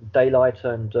of daylight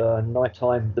and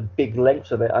nighttime, the big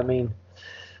lengths of it, I mean,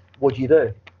 what do you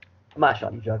do? I'm actually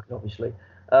only joking, obviously.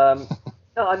 No,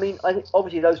 I mean, I think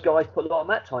obviously those guys put a lot of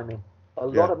mat time in,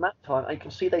 lot of mat time, and you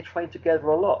can see they train together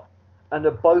a lot, and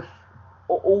they're both,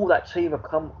 all that team have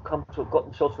got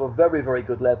themselves to a very, very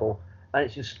good level, and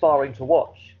it's inspiring to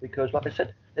watch because, like I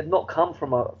said, they've not come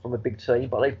from a big team,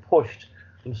 but they've pushed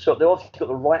themselves. They've also got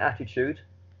the right attitude.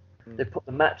 They've put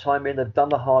the mat time in. They've done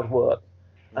the hard work,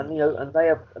 and and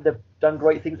they've done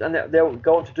great things, and they'll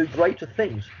go on to do greater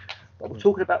things. But we're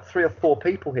talking about 3 or 4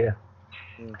 people here.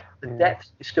 The depth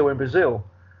is still in Brazil.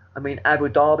 I mean, Abu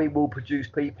Dhabi will produce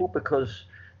people because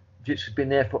jiu-jitsu's been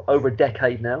there for over a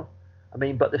decade now. I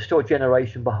mean, but there's still a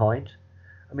generation behind.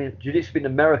 I mean, jiu-jitsu's been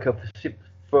in America since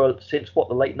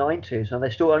the late 90s, and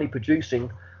they're still only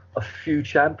producing a few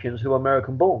champions who are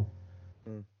American-born.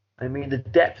 I mean, the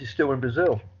depth is still in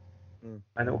Brazil,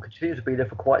 and it will continue to be there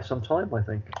for quite some time, I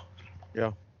think.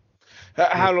 Yeah.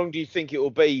 How long do you think it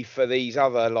will be for these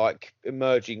other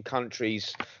emerging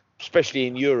countries, especially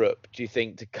in Europe, do you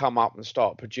think, to come up and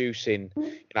start producing?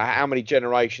 How many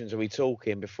generations are we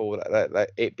talking before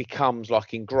that it becomes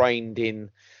ingrained in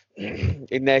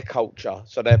their culture,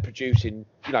 so they're producing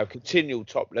continual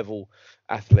top level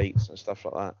athletes and stuff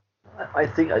like that? I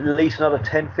think at least another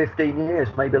 10, 15 years,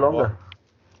 maybe longer.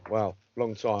 Wow,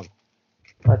 long time.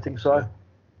 I think so.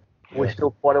 We're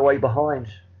still quite a way behind,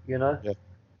 Yeah.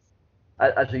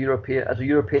 As a European, as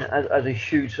a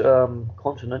huge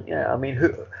continent, yeah. I mean,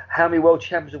 how many world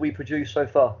champions have we produced so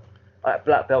far at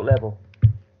black belt level?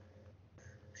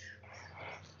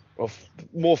 Well,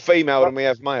 more female than we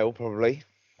have male, probably.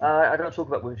 I don't talk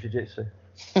about women's jiu-jitsu.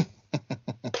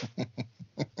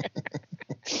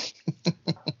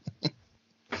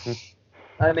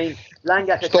 I mean,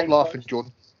 Langaka. Stop laughing,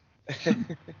 Jordan.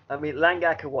 I mean,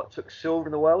 Langaka, took silver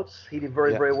in the Worlds. He did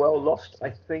very, very well. Lost, I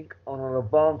think, on an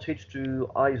advantage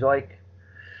to Isaac,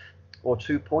 or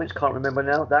 2 points. Can't remember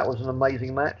now. That was an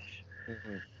amazing match.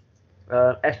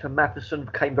 Espen Matheson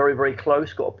came very, very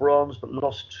close. Got a bronze, but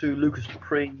lost to Lucas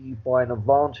Dupree by an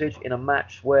advantage in a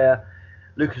match where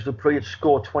Lucas Dupree had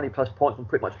scored 20-plus points from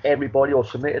pretty much everybody or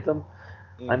submitted them,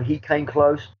 and he came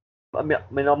close. I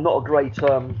mean, I'm not a great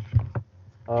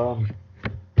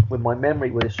with my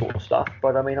memory with this sort of stuff,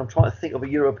 but I mean, I'm trying to think of a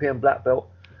European black belt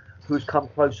who's come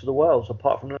close to the Worlds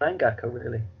apart from Langaka,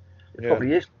 really. It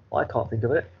probably is. I can't think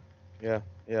of it. Yeah.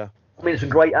 I mean, some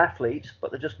great athletes,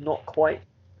 but they're just not quite.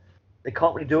 They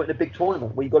can't really do it in a big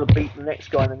tournament where you've got to beat the next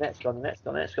guy and the next guy and the next guy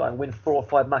and the next guy and win 4 or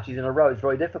 5 matches in a row. It's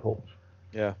very difficult.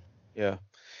 Yeah, yeah.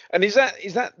 And is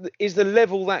the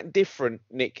level that different,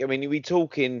 Nick? I mean, are we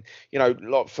talking,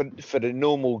 like for the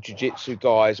normal jiu-jitsu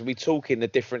guys, are we talking the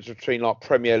difference between like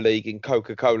Premier League and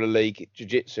Coca-Cola League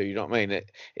jiu-jitsu? You know what I mean?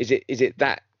 Is it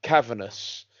that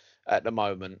cavernous at the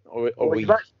moment, or Well, we? you've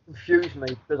actually confused me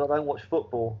because I don't watch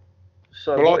football.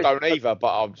 So Well, I don't either,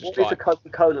 but I'm just what like, is the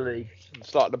Coca-Cola League?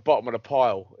 it's like the bottom of the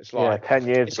pile. It's like 10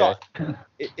 years ago.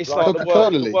 It's Right. like Coca-Cola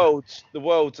League. the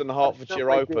world's and the Hertfordshire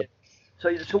No Open. idea. So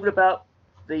you're talking about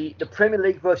the Premier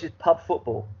League versus pub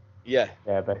football. Yeah.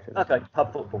 Yeah, basically. Okay,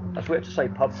 pub football. That's weird to say,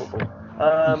 pub football.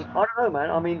 I don't know,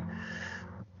 man. I mean,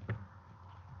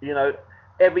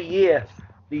 every year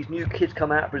these new kids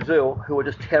come out of Brazil who are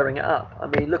just tearing it up. I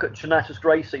mean, look at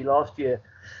Gracie last year,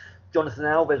 Jonathan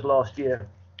Alves last year.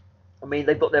 I mean,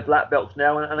 they've got their black belts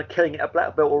now and are killing it at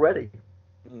black belt already.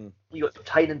 You got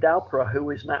Taylor Dalpra, who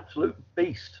is an absolute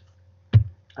beast.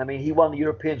 I mean, he won the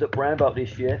Europeans at brown belt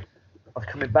this year. I was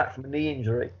coming back from a knee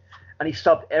injury, and he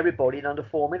subbed everybody in under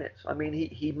 4 minutes. I mean,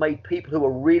 he made people who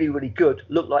were really, really good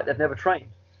look like they've never trained.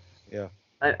 Yeah.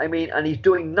 I mean, and he's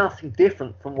doing nothing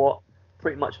different from what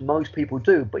pretty much most people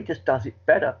do, but he just does it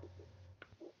better.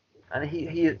 And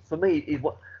his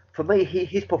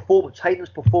performance, Hayden's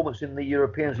performance in the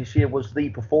Europeans this year was the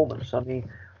performance. I mean,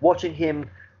 watching him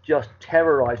just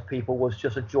terrorize people was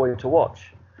just a joy to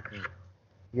watch.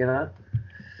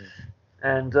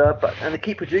 And they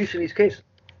keep producing these kids.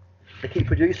 They keep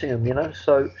producing them,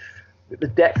 So the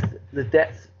depth,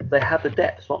 they have the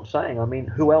depth. That's what I'm saying. I mean,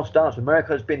 who else does?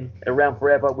 America has been around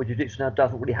forever with jiu-jitsu now,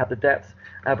 doesn't really have the depth.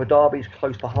 Abu Dhabi's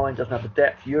close behind, doesn't have the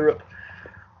depth. Europe,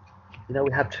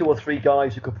 we have 2 or 3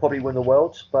 guys who could probably win the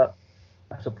worlds, but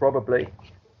that's a probably.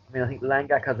 I mean, I think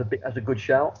Langak has a good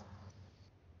shout.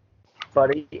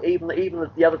 But even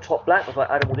the other top black was like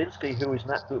Adam Wadinsky, who is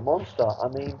an absolute monster. I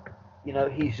mean,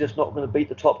 he's just not going to beat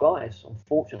the top guys,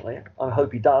 unfortunately. I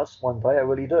hope he does one day, I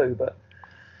really do. But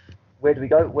where do we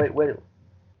go? What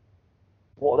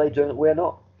are they doing that we're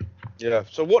not? Yeah.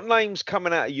 So what names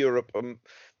coming out of Europe and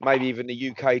maybe even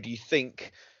the UK do you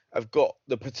think have got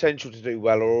the potential to do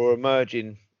well or are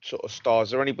emerging sort of stars?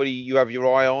 Is there anybody you have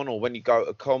your eye on, or when you go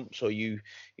to comps or you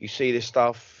see this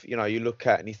stuff, you look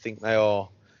at and you think they are,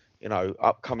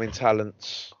 upcoming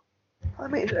talents? I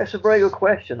mean, that's a very good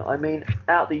question. I mean,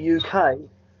 out the UK,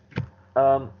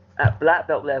 at black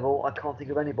belt level, I can't think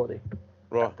of anybody.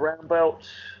 Right. At brown belt,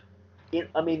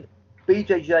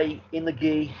 BJJ in the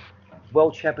gi,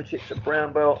 world championships at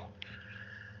brown belt,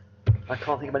 I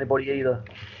can't think of anybody either.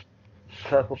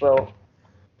 Purple belt.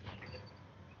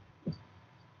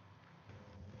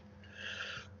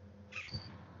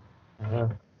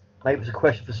 Maybe it's a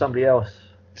question for somebody else.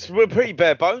 We're pretty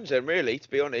bare bones then, really, to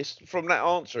be honest. From that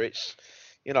answer, it's,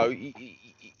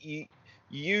 you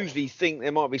usually think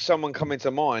there might be someone coming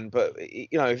to mind, but,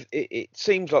 it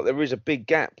seems like there is a big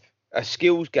gap, a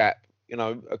skills gap,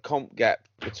 a comp gap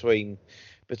between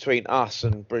us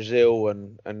and Brazil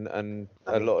and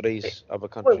a lot of these other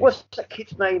countries. What's that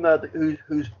kid's name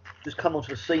who's just come onto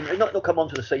the scene? Not come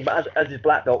onto the scene, but as his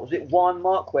black belt, was it Juan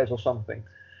Marquez or something?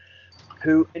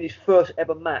 Who, in his first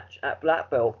ever match at black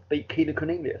belt, beat Keenan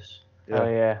Cornelius. Yeah. Oh,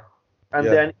 yeah. And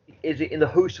then, is it in the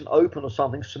Houston Open or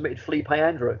something, submitted Felipe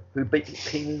Andrew, who beat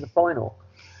Keenan in the final.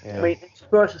 Yeah. I mean, his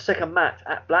first and second match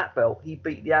at black belt, he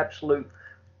beat the absolute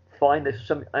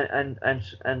finalists and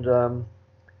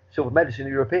silver medalists in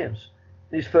the Europeans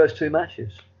in his first 2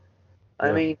 matches.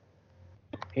 I mean...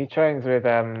 He trains with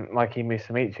Mikey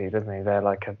Musumeci, doesn't he? They're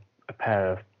like a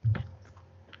pair of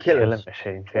killing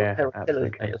machines, yeah.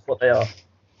 Killers, that's what they are.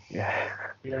 Yeah.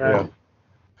 And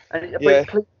it's very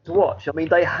clean to watch. I mean,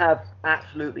 they have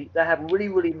really,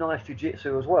 really nice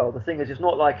jiu-jitsu as well. The thing is, it's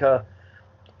not like a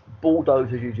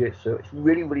bulldozer jiu-jitsu. It's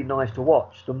really, really nice to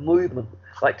watch. The movement,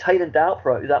 like Taylor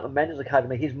Dalpro, who's at the men's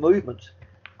academy, his movement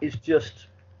is just,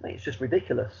 it's just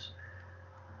ridiculous.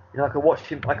 I could watch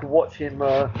him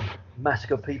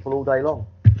massacre people all day long.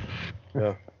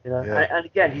 Yeah. And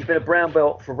again, he's been a brown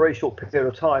belt for a very short period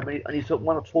of time, and he's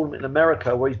won a tournament in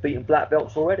America where he's beaten black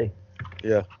belts already.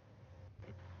 Yeah.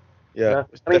 Yeah.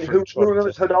 I mean, who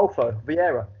remembers Rodolfo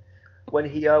Vieira when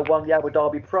he won the Abu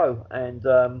Dhabi Pro and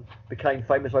became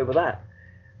famous over that?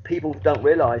 People don't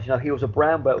realise, he was a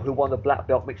brown belt who won the black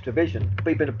belt mixed division, but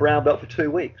he'd been a brown belt for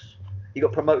 2 weeks. He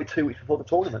got promoted 2 weeks before the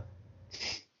tournament.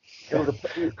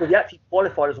 Because he actually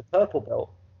qualified as a purple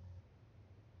belt,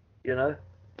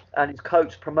 and his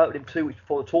coach promoted him 2 weeks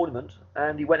before the tournament,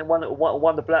 and he went and won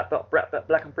the black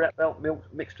and black belt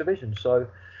mixed division. So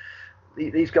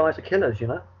these guys are killers,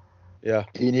 Yeah.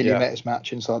 He nearly met his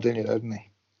match in Sardinia, though, didn't he?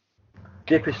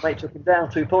 Dippis, mate, took him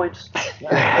down 2 points. Not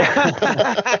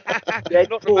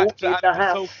the match that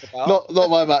Adam's talking about. Not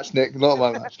my match, Nick. Not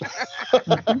my match.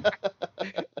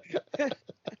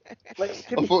 Like, I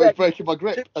thought he was breaking my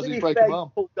grip as he's breaking my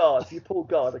arm. You pulled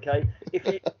guard, okay?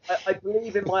 I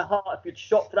believe in my heart, if you'd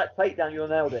shot for that takedown, you'd have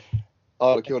nailed it.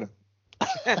 I would have killed him.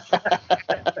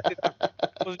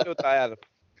 Wasn't your day, Adam?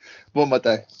 Won my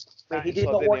day. I mean, he did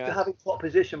not want to have his top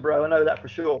position, bro. I know that for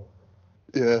sure.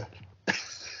 Yeah.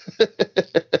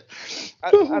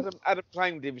 Adam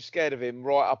claimed he was scared of him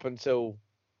right up until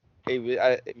he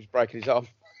was breaking his arm.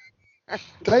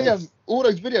 All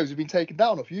those videos have been taken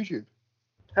down off YouTube.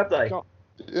 Have they?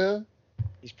 Yeah.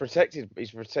 He's protected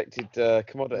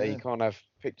commodity. Yeah. You can't have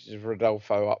pictures of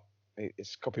Rodolfo up.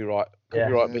 It's copyright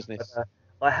business. But,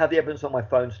 I have the evidence on my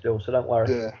phone still, so don't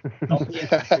worry.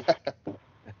 Yeah.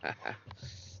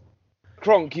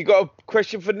 Kronk, you got a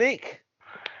question for Nick?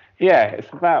 Yeah, it's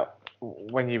about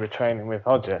when you were training with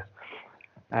Hodger.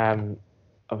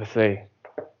 Obviously,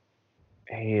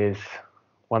 he is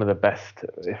one of the best,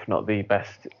 if not the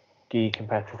best, gi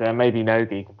competitor, and maybe no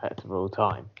gi competitor of all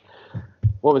time.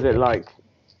 What was it like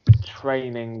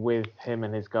training with him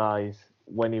and his guys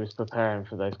when he was preparing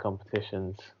for those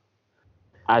competitions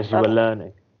as you were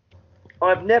learning?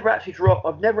 I've never actually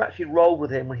rolled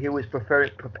with him when he was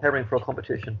preparing for a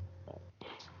competition.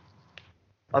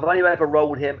 I've only ever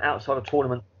rolled with him outside of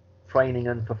tournament training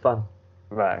and for fun.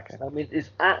 Right. Okay. I mean, there's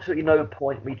absolutely no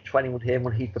point me training with him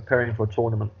when he's preparing for a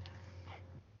tournament.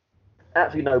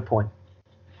 Absolutely no point,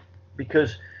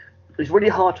 because it's really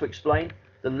hard to explain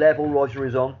the level Roger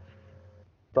is on.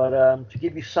 But to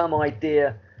give you some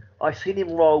idea, I've seen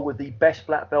him roll with the best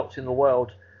black belts in the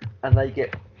world, and they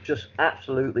get just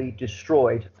absolutely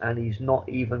destroyed, and he's not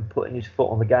even putting his foot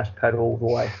on the gas pedal all the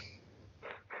way.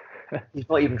 He's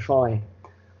not even trying.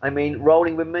 I mean,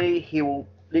 rolling with me, he will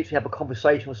literally have a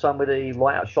conversation with somebody,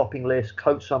 write out a shopping list,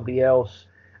 coach somebody else,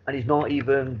 and he's not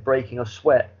even breaking a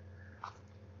sweat.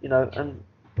 You know, and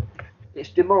it's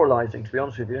demoralising, to be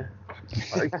honest with you.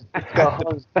 I just go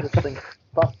home and just think,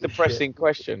 depressing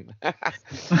question.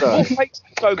 What makes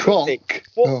it so good?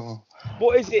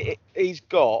 What is it he's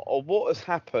got, or what has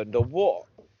happened, or what,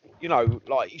 you know,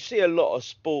 like you see a lot of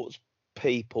sports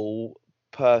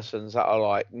persons that are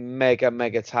like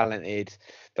mega talented.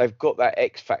 They've got that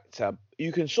X factor.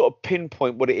 You can sort of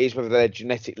pinpoint what it is, whether they're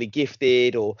genetically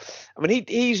gifted or, I mean,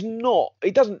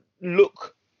 he doesn't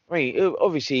look, I mean,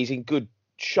 obviously he's in good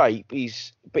shape,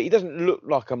 but he doesn't look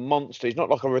like a monster. He's not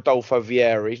like a Rodolfo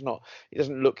Vieira. He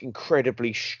doesn't look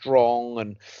incredibly strong,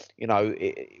 and you know,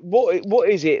 what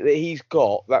is it that he's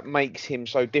got that makes him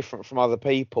so different from other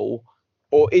people,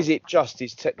 or is it just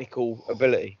his technical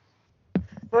ability?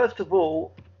 First of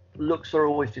all, looks are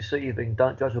always deceiving.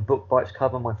 Don't judge a book by its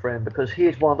cover, my friend, because he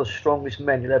is one of the strongest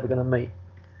men you're ever going to meet.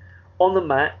 On the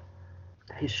mat,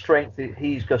 his strength,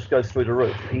 he just goes through the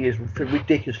roof. He is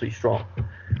ridiculously strong.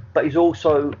 But he's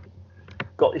also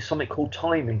got this something called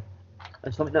timing,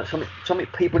 and something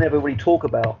people never really talk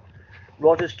about.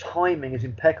 Roger's timing is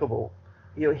impeccable.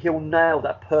 He'll nail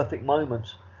that perfect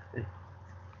moment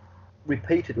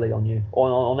repeatedly on you,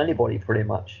 on anybody pretty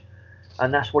much.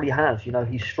 And that's what he has. You know,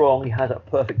 he's strong. He has that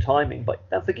perfect timing. But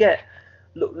don't forget,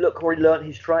 look where he learned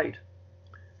his trade.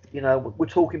 You know, we're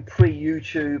talking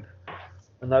pre-YouTube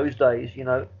in those days. You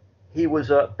know, he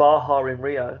was at Baja in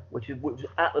Rio, which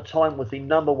at the time was the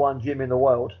 #1 gym in the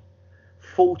world.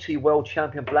 40 world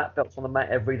champion black belts on the mat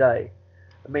every day.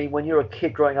 I mean, when you're a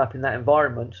kid growing up in that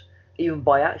environment, even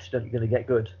by accident, you're going to get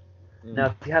good.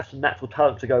 Now, if you have some natural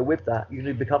talent to go with that, you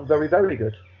can become very, very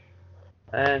good.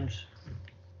 And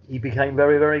he became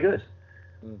very, very good.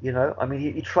 You know, I mean,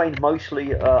 he trained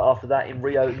mostly after that in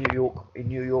Rio,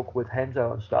 New York with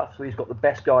Henzo and stuff. So he's got the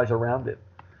best guys around him.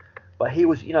 But he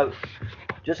was, you know,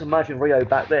 just imagine Rio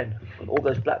back then, with all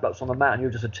those black belts on the mat, and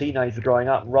you're just a teenager growing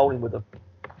up and rolling with them.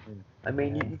 I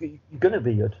mean, you're going to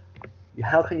be good.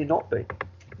 How can you not be?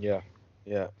 Yeah.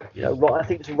 You know, right, I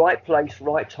think it's the right place,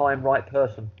 right time, right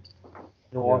person.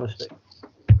 In all honesty.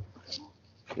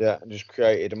 Yeah, and just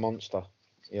created a monster.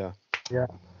 Yeah.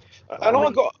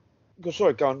 And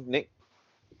sorry, go on, Nick.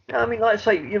 I mean, like I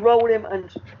say, you roll him,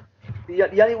 and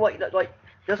the only way, like,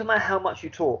 doesn't matter how much you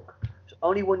talk. It's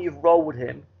only when you've rolled with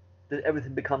him does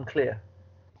everything become clear.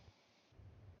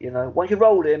 You know, once you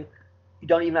roll him, you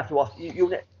don't even have to ask.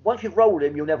 Once you've rolled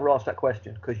him, you'll never ask that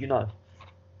question because you know.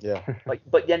 Yeah.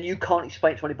 But then you can't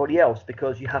explain it to anybody else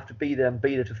because you have to be there and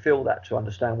be there to feel that, to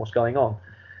understand what's going on.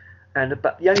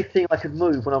 But the only thing I could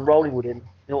move when I'm rolling with him,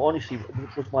 in all honesty,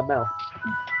 was my mouth.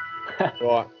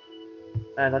 Right.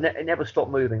 And it never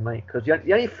stopped moving, mate, because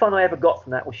the only fun I ever got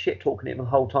from that was shit talking to him the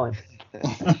whole time.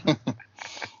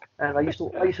 And I used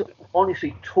to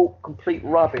honestly talk complete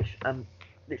rubbish and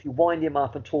literally wind him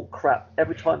up and talk crap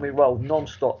every time we rolled,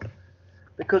 non-stop.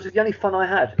 Because it's the only fun I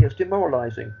had. It was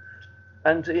demoralising.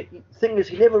 And the thing is,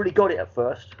 he never really got it at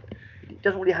first. He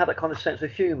doesn't really have that kind of sense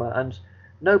of humour, and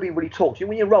nobody really talks.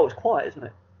 When you roll, it's quiet, isn't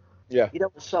it? Yeah. You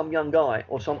don't want some young guy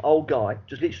or some old guy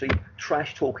just literally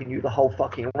trash talking you the whole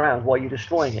fucking round while you're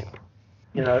destroying it.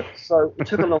 You know, so it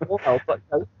took a long while, but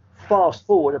fast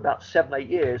forward about 7-8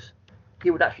 years,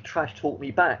 he would actually trash talk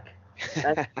me back.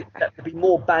 And there'd be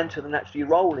more banter than actually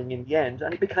rolling in the end,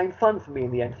 and it became fun for me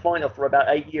in the end. Fine enough for about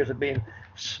 8 years of being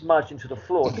smudged into the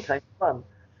floor, it became fun.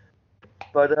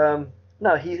 But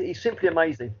no, he's simply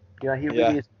amazing. You know, he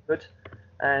really is good,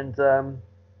 and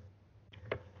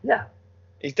yeah.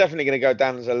 He's definitely going to go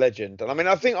down as a legend. And I mean,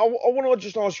 I think I want to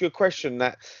just ask you a question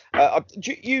that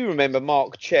do you remember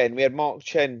Mark Chen? We had Mark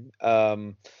Chen.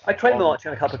 I trained Mark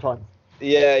Chen a couple of times.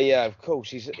 Yeah, of course.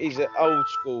 He's an old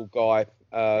school guy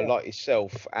like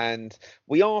yourself, and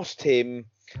we asked him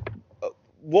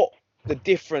what the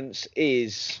difference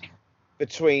is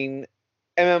between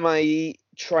MMA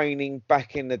training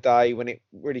back in the day when it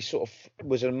really sort of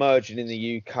was emerging in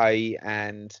the UK,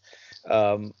 and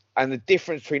the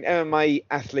difference between MMA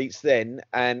athletes then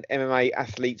and MMA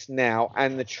athletes now,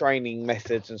 and the training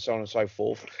methods and so on and so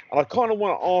forth. And I kind of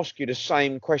want to ask you the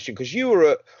same question, because you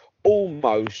were at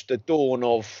almost the dawn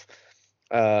of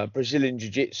Brazilian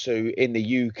Jiu-Jitsu in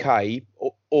the UK,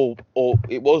 or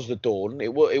it was the dawn.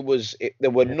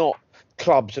 There were not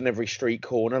clubs in every street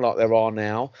corner like there are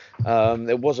now.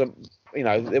 There wasn't,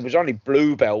 there was only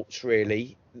blue belts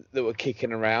really that were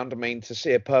kicking around. I mean, to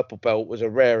see a purple belt was a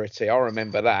rarity. I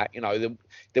remember that.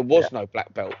 There was no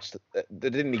black belts that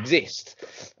didn't exist.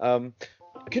 Can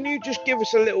you just give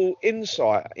us a little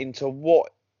insight into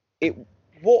what it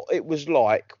was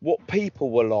like, what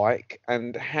people were like,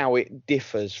 and how it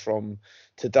differs from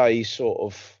today's sort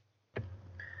of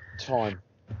time?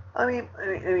 I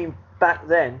mean, back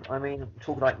then,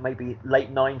 talking like maybe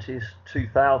late 90s,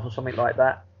 2000, something like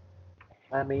that.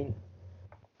 I mean,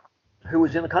 who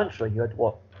was in the country? You had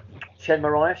what? Chen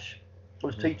Mariash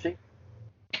was teaching.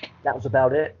 That was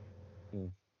about it.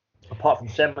 Apart from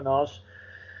seminars,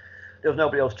 there was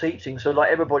nobody else teaching. So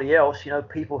like everybody else,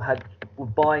 people were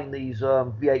buying these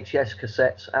VHS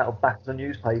cassettes out of back of the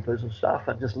newspapers and stuff,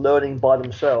 and just learning by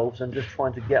themselves and just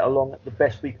trying to get along the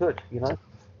best we could,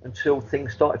 until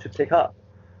things started to pick up.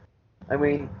 I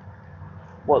mean,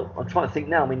 well, I'm trying to think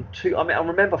now. I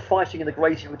remember fighting in the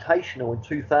Gracie Invitational in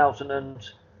 2000 and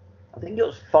I think it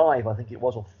was 5. I think it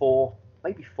was, or 4,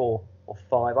 maybe 4 or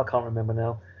 5. I can't remember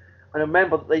now. And I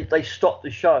remember they stopped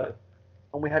the show,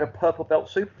 and we had a purple belt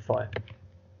super fight.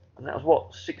 And that was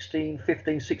what, 15,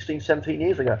 16, 17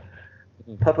 years ago.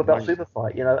 Purple belt super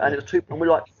fight, and it was 2, and we're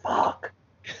like, fuck,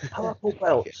 purple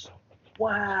belts,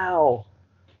 wow.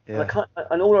 Yeah.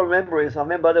 And all I remember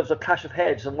there was a clash of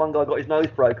heads, and one guy got his nose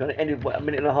broken, and it ended a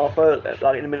minute and a half early,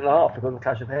 like in a minute and a half because of the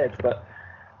clash of heads. But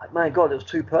man, God, it was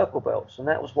 2 purple belts, and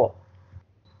that was what,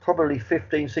 probably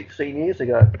 15, 16 years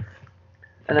ago.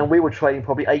 And then we were training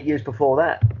probably 8 years before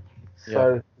that.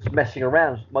 So it was messing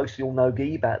around, mostly all no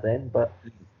gi back then. But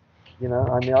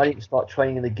I didn't start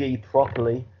training in the gi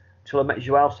properly until I met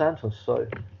João Santos. So,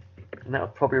 and that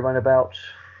was probably around about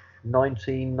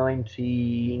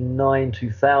 1999,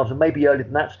 2000, maybe earlier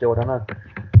than that. Still, I don't know,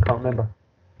 can't remember.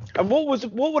 And what were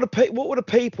the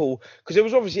people? Because there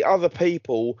was obviously other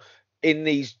people in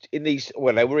these.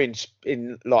 Well, they were in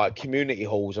like community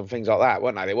halls and things like that,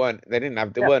 weren't they? There weren't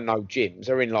no gyms.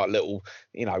 They were in like little,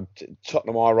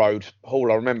 Tottenham High Road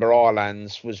Hall. I remember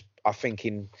Ireland's was, I think,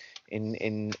 in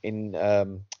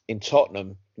Tottenham, in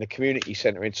the community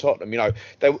centre in Tottenham.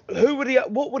 What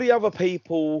were the other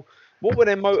people? What were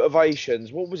their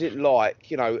motivations? What was it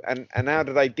like? And how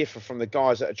do they differ from the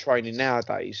guys that are training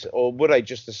nowadays? Or were they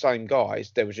just the same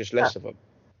guys? There was just less of them.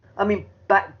 I mean,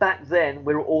 back then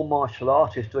we were all martial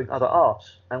artists doing other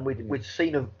arts, and we'd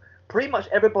seen pretty much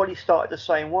everybody started the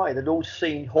same way. They'd all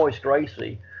seen Horace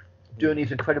Gracie doing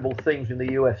these incredible things in the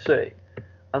UFC,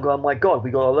 and going, my God, we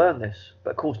got to learn this.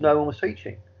 But of course, no one was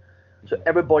teaching, so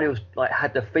everybody was like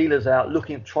had their feelers out,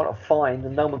 looking, trying to find,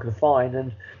 and no one could find,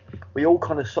 and we all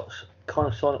kind of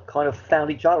found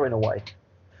each other in a way,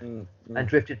 and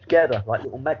drifted together like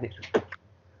little magnets.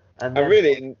 And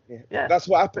then, that's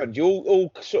what happened. You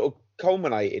all sort of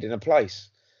culminated in a place.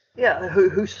 Yeah,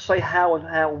 who's to say how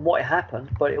and what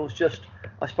happened? But it was just,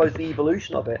 I suppose, the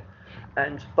evolution of it.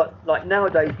 But like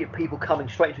nowadays, you get people coming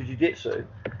straight to jiu-jitsu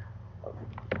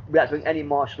without doing any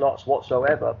martial arts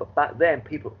whatsoever. But back then,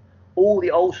 all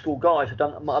the old school guys have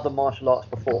done other martial arts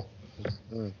before.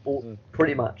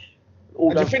 Pretty much.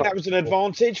 And do you think that was an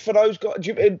advantage for those guys?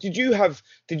 Did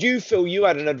you feel you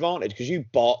had an advantage because you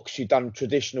boxed, you've done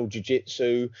traditional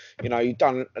jiu-jitsu, you've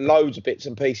done loads of bits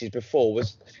and pieces before?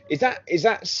 Is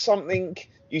that something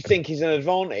you think is an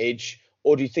advantage,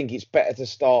 or do you think it's better to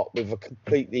start with a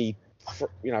completely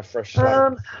fresh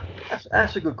slate?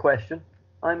 That's a good question.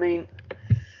 I mean,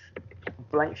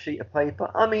 blank sheet of paper.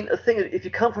 I mean, the thing is, if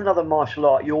you come from another martial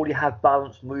art, you already have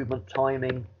balance, movement,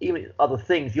 timing, even other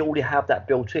things. You already have that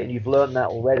built in. You've learned that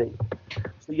already.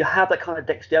 So you have that kind of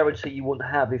dexterity you wouldn't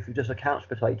have if you're just a couch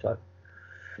potato.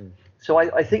 So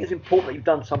I think it's important that you've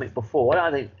done something before.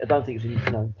 I don't think it's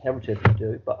imperative you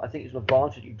do, but I think it's an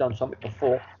advantage you've done something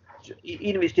before.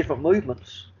 Even if it's different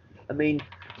movements. I mean,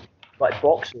 like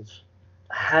boxers.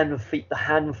 The hand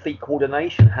and feet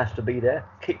coordination has to be there.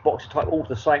 Kickboxing type, all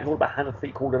the same. It's all about hand and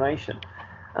feet coordination.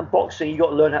 And boxing, you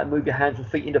got to learn how to move your hands and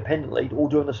feet independently, all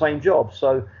doing the same job.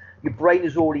 So your brain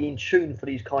is already in tune for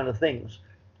these kind of things.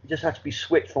 It just has to be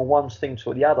switched from one thing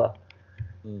to the other.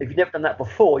 If you've never done that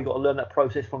before, you've got to learn that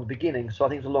process from the beginning. So I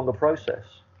think it's a longer process.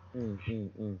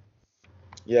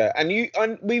 Yeah,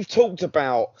 and we've talked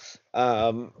about.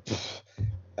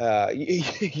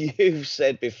 You've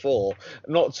said before,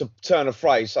 not to turn a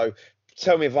phrase, so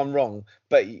tell me if I'm wrong,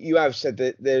 but you have said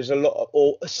that there's a lot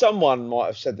or someone might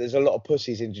have said there's a lot of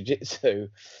pussies in jiu-jitsu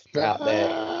out there.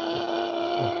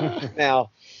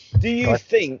 Now, do you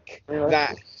think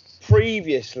that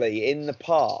previously in the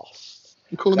past...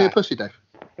 You calling me a pussy, Dave?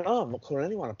 No, I'm not calling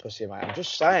anyone a pussy, mate. I'm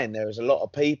just saying there is a lot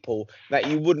of people that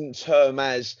you wouldn't term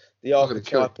as the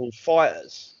archetypal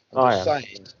fighters. I'm just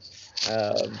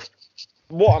saying.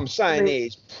 What I'm saying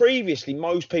is, previously,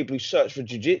 most people who searched for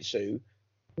jiu-jitsu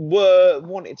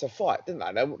wanted to fight, didn't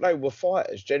they? They were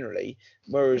fighters generally,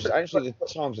 whereas actually the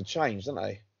times have changed, haven't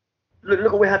they?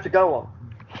 Look what we had to go on.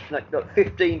 Like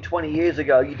 15, 20 years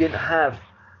ago, you didn't have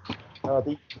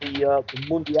the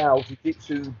Mundial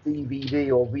Jiu-Jitsu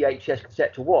DVD or VHS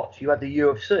cassette to watch. You had the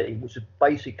UFC, which is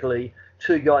basically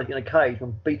two guys in a cage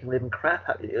and beating the living crap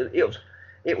out of it.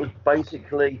 It was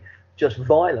basically just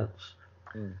violence.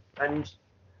 And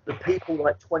the people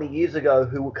like 20 years ago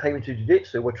who came into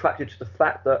jiu-jitsu were attracted to the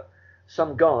fact that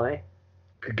some guy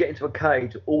could get into a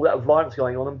cage, all that violence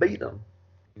going on, and beat them.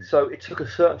 So it took a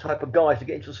certain type of guys to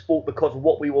get into the sport because of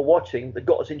what we were watching that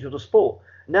got us into the sport.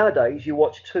 Nowadays, you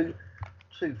watch two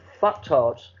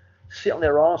fucktards sit on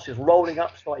their asses, rolling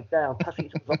upside down, touching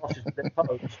each other's asses with their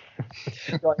toes,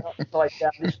 going upside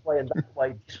down this way and that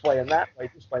way, this way and that way,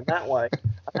 this way and that way.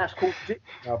 And that's called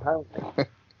jiu-jitsu now, apparently.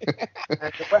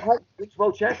 And it's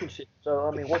world championship. So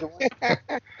I mean, what do I?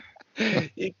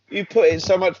 You put it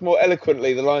so much more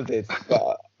eloquently than I did.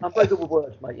 But I'm very good with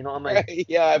words, mate. You know what I mean?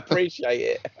 Yeah, I appreciate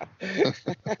it.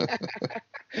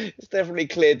 It's definitely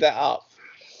cleared that up.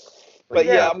 But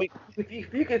yeah, I mean,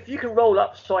 if you can roll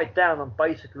upside down and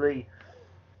basically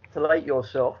fillet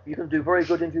yourself, you can do very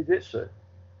good in jiu-jitsu.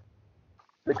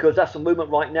 Because that's the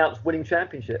movement right now that's winning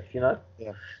championships. Yeah.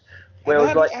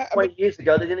 Whereas 20 years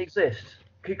ago they didn't exist.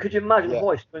 Could you imagine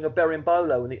Hoist doing a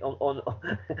berimbolo with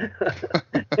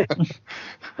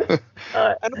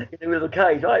a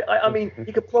cage? I mean,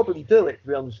 he could probably do it, to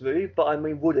be honest with you, but I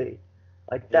mean, would he?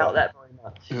 I doubt that very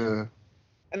much. Yeah.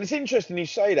 And it's interesting you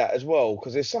say that as well,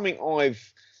 because there's something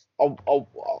I've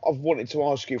wanted to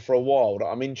ask you for a while that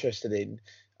I'm interested in,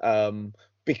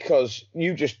 because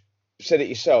you just said it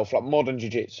yourself, like modern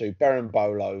jiu-jitsu,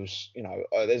 berimbolos,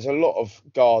 there's a lot of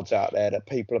guards out there that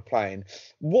people are playing.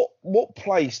 What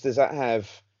place does that have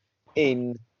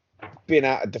in being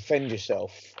able to defend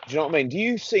yourself? Do you know what I mean? Do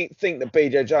you think that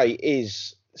BJJ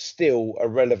is still a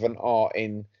relevant art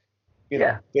in, being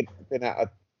able to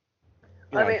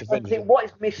I think what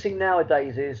is missing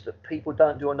nowadays is that people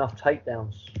don't do enough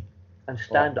takedowns and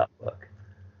stand-up work.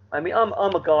 I mean, I'm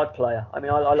a guard player. I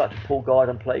mean, I like to pull guard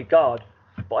and play guard.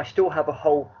 But I still have a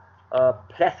whole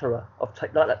plethora of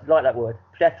like that word,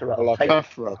 plethora. I like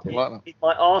plethora. I like that. In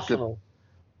my arsenal.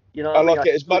 I like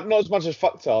it not as much as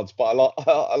fucktards, but I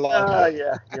like.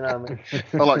 Yeah, you know what I mean.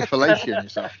 I like fellation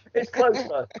yourself. It's close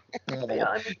though. I mean,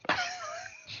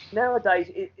 nowadays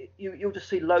you'll just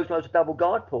see loads of double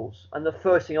guard pulls, and the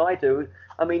first thing I do,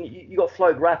 I mean, you got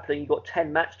flow grappling, you got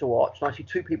 10 mats to watch, and I see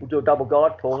two people do a double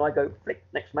guard pull, and I go flick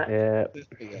next match. Yeah.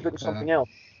 Look at something else.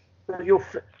 But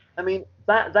I mean,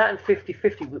 that and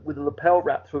 50-50 with the lapel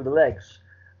wrap through the legs,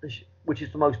 which is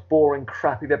the most boring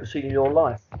crap you've ever seen in your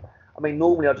life. I mean,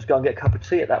 normally I just go and get a cup of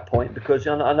tea at that point because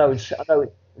I know in the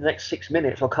next 6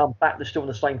 minutes I'll come back, they're still in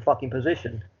the same fucking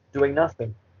position, doing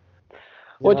nothing.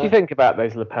 What do you think about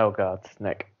those lapel guards,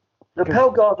 Nick? Lapel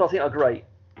guards, I think, are great.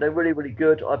 They're really, really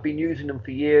good. I've been using them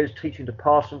for years, teaching to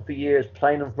pass them for years,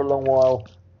 playing them for a long while.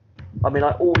 I mean,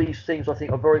 all these things I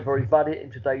think are very, very valid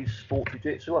in today's sport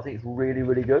jiu-jitsu. I think it's really,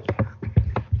 really good.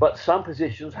 But some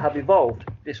positions have evolved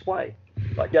this way.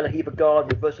 Like yellow heaver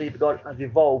guard, reverse heaver guard has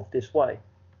evolved this way.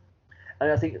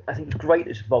 And I think it's great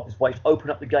it's evolved this way. It's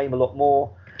opened up the game a lot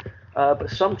more. But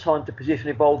sometimes the position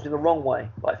evolves in the wrong way,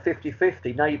 like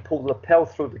 50-50. Now you pull the lapel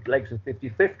through the legs in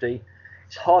 50-50.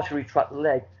 It's hard to retract the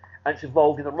leg, and it's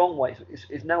evolved in the wrong way.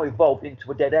 It's now evolved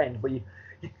into a dead end where you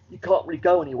can't really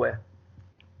go anywhere.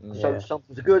 Yeah. So some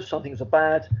things are good, some things are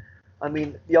bad. I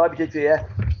mean, the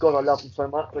IBJJF, God, I love them so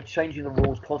much. They're changing the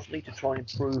rules constantly to try and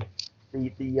improve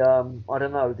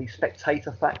the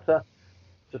spectator factor,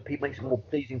 so people makes it more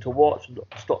pleasing to watch and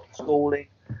stop the stalling.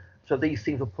 So these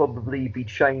things will probably be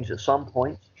changed at some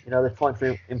point. You know, they're trying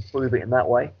to improve it in that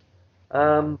way.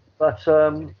 The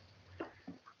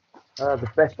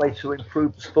best way to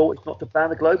improve the sport is not to ban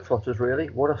the Globetrotters, really.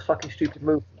 What a fucking stupid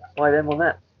move by them on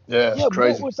that. Yeah, it's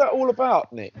crazy. What was that all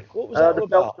about, Nick? What was that all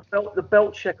about? The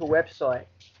belt checker website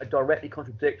directly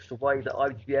contradicts the way that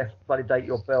IBJJF validate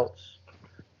your belts.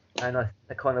 And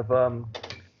they're kind of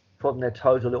prodding their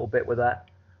toes a little bit with that.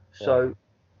 So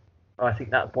I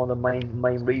think that's one of the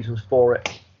main reasons for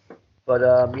it. But,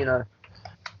 you know.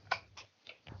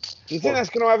 Do you think that's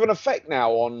going to have an effect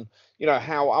now on, you know,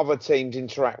 how other teams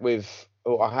interact with,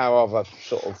 or how other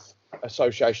sort of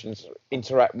associations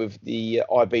interact with the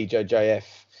IBJJF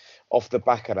off the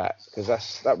back of that?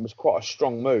 Because that was quite a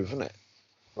strong move, wasn't it?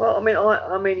 Well,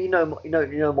 I mean, you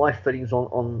know my feelings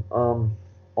on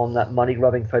that money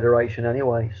grubbing federation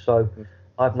anyway. So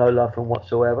I have no love for them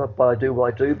whatsoever. But I do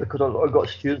what I do because I've got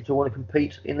students who want to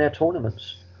compete in their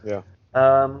tournaments. Yeah.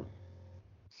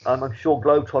 I'm sure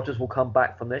Globetrotters will come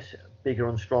back from this bigger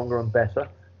and stronger and better,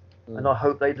 and I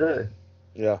hope they do.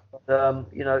 Yeah. But,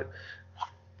 you know,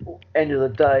 end of the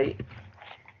day,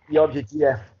 the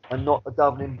IBJJF are not a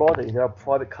governing body. They're a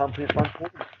private company that runs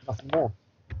tournaments, nothing more.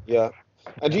 Yeah.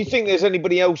 And do you think there's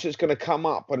anybody else that's going to come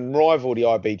up and rival the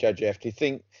IBJJF? Do you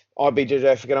think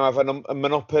IBJJF are going to have a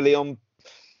monopoly on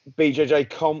BJJ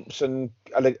comps and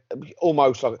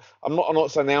almost like I'm not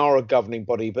saying they are a governing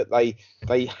body, but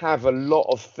they have a lot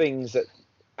of things that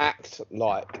act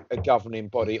like a governing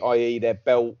body, i.e. their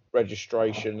belt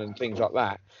registration and things like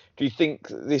that. Do you think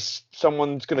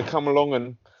someone's going to come along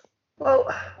and? Well,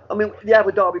 I mean, the Abu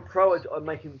Dhabi Pro are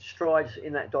making strides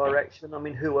in that direction. I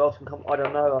mean, who else can come? I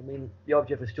don't know. I mean, the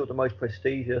IBJJF is still the most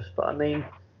prestigious, but I mean,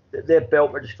 their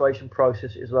belt registration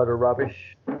process is a load of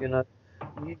rubbish. You know,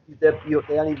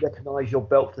 they only recognise your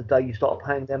belt for the day you start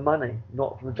paying their money,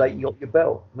 not from the day you got your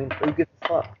belt. I mean, who gives a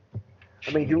fuck?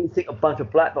 I mean, do you think a bunch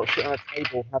of black belts sitting on a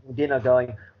table having dinner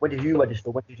going, when did you register?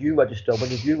 When did you register? When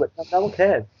did you register? No one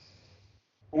cares.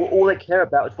 All they care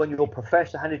about is when your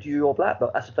professor handed you your black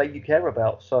belt. That's the date you care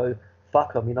about. So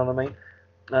fuck them, you know what I mean?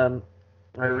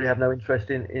 I really have no interest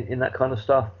in that kind of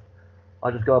stuff. I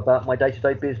just go about my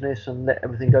day-to-day business and let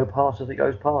everything go past as it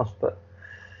goes past. But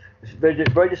it's very,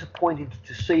 very disappointing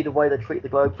to see the way they treat the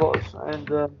Globetrotters.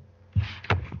 And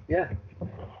yeah.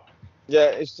 Yeah,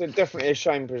 it's definitely a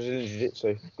shame for Brazilian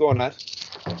Jiu-Jitsu. Go on, Nat.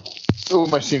 It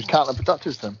almost seems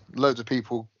counterproductive to them. Loads of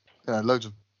people, loads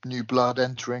of new blood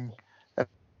entering.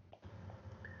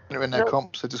 In their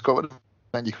comps, they just got rid of them,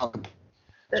 and you can't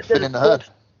spin in the herd.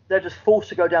 They're just forced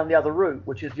to go down the other route,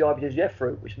 which is the IBJJF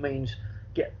route, which means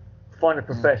find a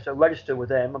professor, register with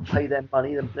them, and pay them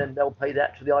money, and then they'll pay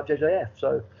that to the IBJJF.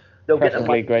 So they'll get the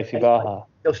money. Gracie Baja.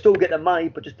 They'll still get the money,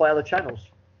 but just by other channels.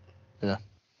 Yeah.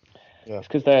 It's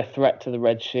because they're a threat to the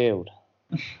Red Shield.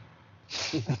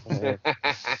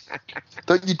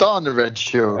 Don't you die on the Red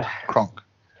Shield, Kronk?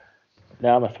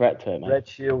 No, I'm a threat to it, man. Red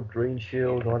Shield, Green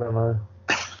Shield, I don't know.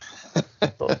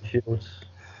 Shields.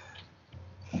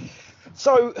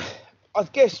 So, I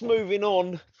guess moving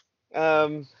on,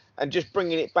 and just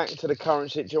bringing it back to the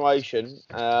current situation,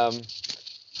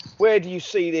 where do you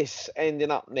see this ending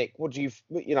up, Nick? What do you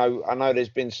know, I know there's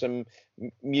been some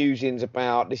musings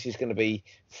about this is going to be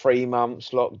 3 months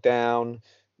lockdown,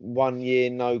 1 year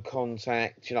no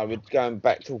contact. You know, we're going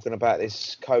back talking about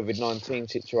this COVID-19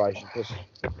 situation because,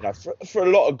 you know, for a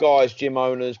lot of guys, gym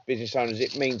owners, business owners,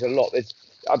 it means a lot.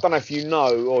 I don't know if you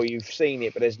know or you've seen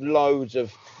it, but there's loads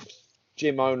of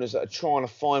gym owners that are trying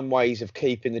to find ways of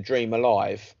keeping the dream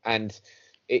alive, and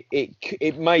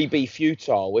it may be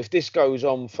futile if this goes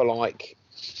on for like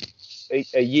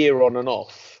a year on and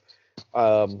off.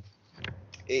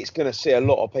 It's going to see a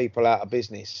lot of people out of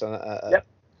business. Yep.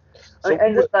 So at the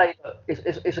end of the day,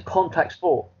 it's a contact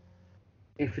sport.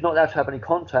 If you're not allowed to have any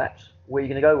contact, where are you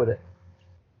going to go with it?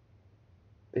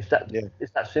 It's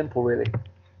that simple, really.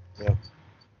 Yeah.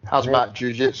 Hazmat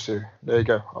Jiu-Jitsu. There you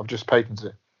go. I've just patented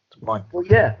it. It's mine. Well,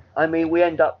 yeah. I mean, we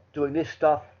end up doing this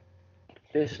stuff,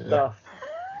 masks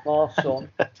on.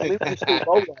 I mean, we can still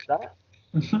roll like that.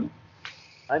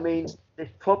 I mean,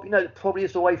 it's probably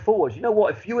is the way forward. You know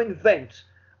what? If you invent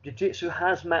jiu-jitsu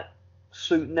hazmat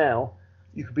suit now,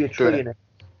 you could be a trillionaire.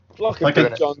 Like a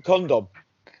Big John condom.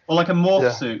 Or like a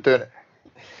morph suit. Doing it.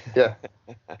 Yeah.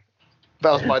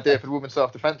 That was my idea for the women's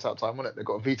self-defense that time, wasn't it? They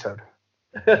got vetoed.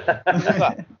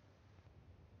 At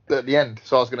the end.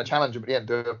 So I was going to challenge them at the end,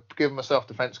 give them a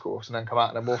self-defense course and then come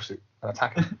out in a morph suit and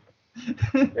attack them.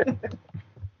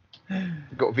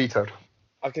 Got vetoed.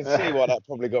 I can see why that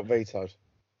probably got vetoed.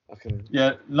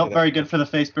 Yeah, not very good for the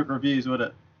Facebook reviews, would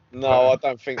it? No, I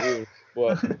don't think it would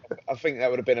work. I think that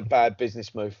would have been a bad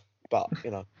business move. But,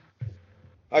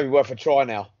 maybe worth a try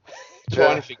now.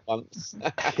 Try anything once.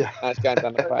 That's going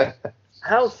down the path.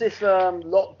 How's this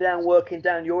lockdown working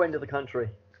down your end of the country?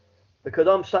 Because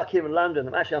I'm stuck here in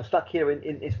London. I'm stuck here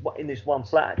in this one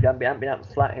flat. I haven't been out of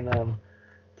the flat in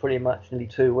pretty much nearly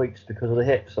 2 weeks because of the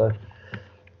hip. So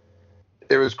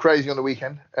it was crazy on the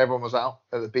weekend. Everyone was out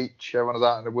at the beach. Everyone was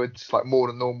out in the woods, like more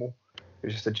than normal. It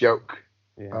was just a joke.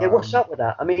 Yeah, what's up with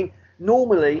that? I mean,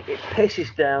 normally it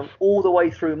pisses down all the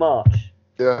way through March.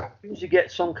 Yeah. As soon as you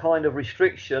get some kind of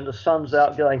restriction, the sun's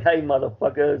out going, "Hey,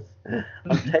 motherfuckers,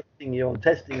 I'm testing you.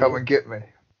 Come and get me."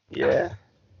 Yeah.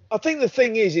 I think the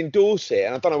thing is in Dorset,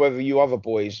 and I don't know whether you other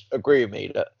boys agree with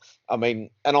me, that, I mean,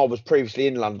 and I was previously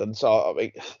in London, so I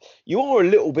mean, you are a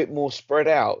little bit more spread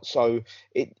out. So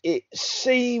it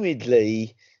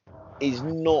seemingly is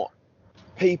not,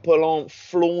 people aren't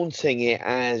flaunting it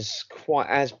as quite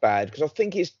as bad, because I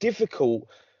think it's difficult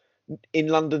in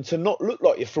London to not look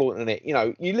like you're flaunting it.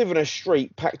 You live in a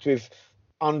street packed with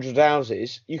 100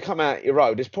 houses, you come out your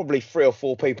road, there's probably 3 or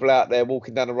 4 people out there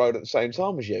walking down the road at the same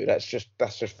time as you. That's just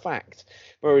fact.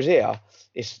 Whereas here,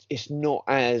 it's not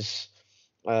as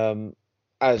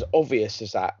obvious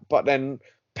as that. But then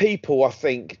people, I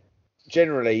think,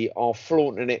 generally are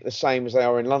flaunting it the same as they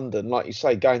are in London. Like you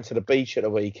say, going to the beach at the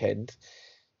weekend.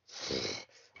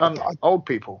 Old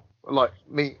people like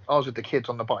me, I was with the kids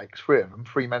on the bikes, 3 of them,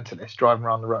 3 mentalists driving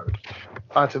around the road.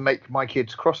 I had to make my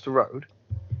kids cross the road,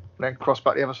 then cross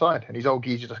back the other side, and these old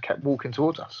geezers just kept walking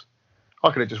towards us.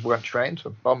 I could have just went straight into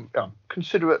them. I'm a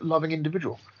considerate, loving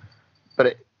individual,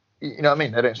 but you know what I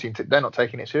mean? They don't seem to. They're not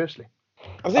taking it seriously.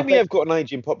 I think we have got an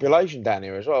ageing population down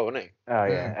here as well, haven't we? Oh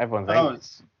yeah,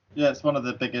 everyone's. It's one of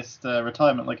the biggest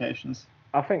retirement locations.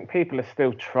 I think people are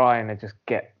still trying to just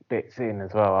get bits in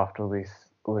as well after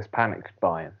all this panic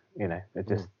buying.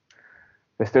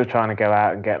 They're still trying to go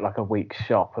out and get like a week's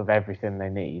shop of everything they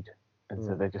need. And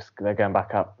so they're going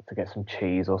back up to get some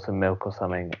cheese or some milk or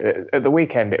something. At the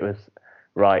weekend, it was,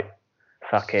 right,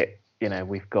 fuck it.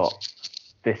 We've got,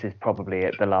 this is probably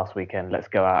it, the last weekend. Let's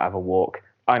go out, have a walk.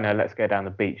 I know, let's go down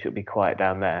the beach. It'll be quiet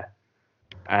down there.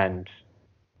 And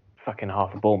fucking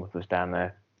half of Bournemouth was down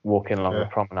there, walking along the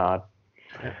promenade.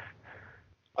 Yeah.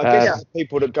 I guess it's the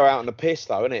people that go out on the piss,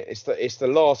 though, isn't it? It's the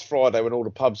last Friday when all the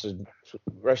pubs and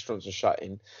restaurants are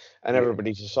shutting, and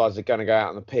everybody decides they're going to go out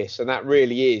on the piss, and that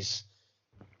really is,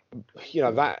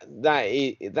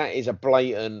 that is a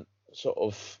blatant sort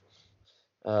of,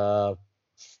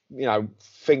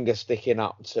 finger sticking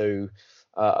up to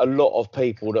a lot of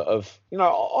people that have,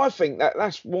 I think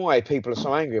that's why people are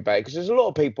so angry about it, because there's a lot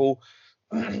of people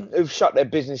who've shut their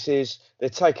businesses, they're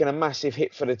taking a massive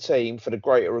hit for the team, for the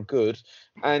greater good,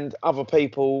 and other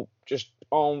people just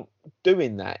aren't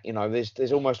doing that.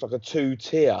 There's almost like a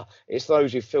 2-tier. It's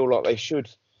those who feel like they should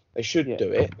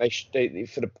do it, they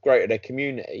for the greater their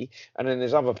community, and then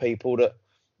there's other people that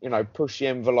push the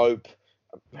envelope,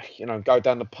 go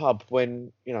down the pub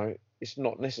when it's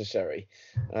not necessary.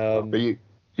 But you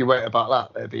wait about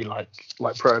that, there'd be like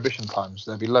prohibition times,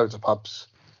 there'd be loads of pubs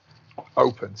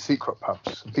open, secret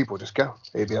pubs, and people just go.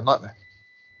 It'd be a nightmare.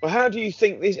 Well, how do you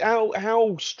think this?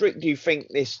 How strict do you think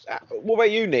this? What about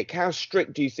you, Nick? How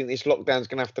strict do you think this lockdown's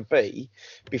going to have to be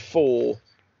before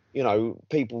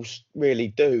people really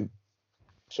do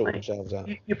sort themselves out?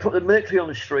 You put the military on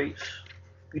the streets.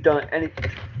 You don't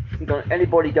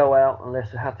anybody go out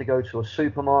unless they have to go to a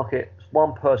supermarket. It's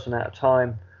one person at a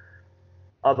time.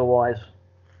 Otherwise,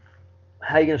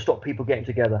 how are you going to stop people getting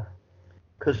together?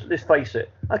 Because let's face it,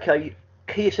 okay,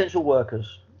 key essential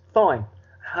workers, fine.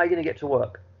 How are you going to get to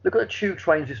work? Look at the tube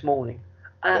trains this morning,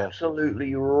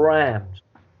 absolutely rammed.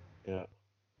 Yeah.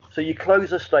 So you close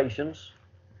the stations.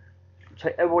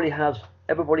 Everybody has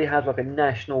like a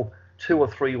national 2 or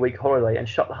 3 week holiday and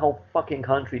shut the whole fucking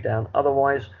country down.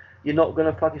 Otherwise, you're not going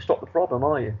to fucking stop the problem,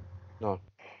 are you? No.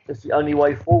 It's the only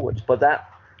way forwards. But that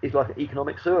is like an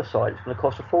economic suicide. It's going to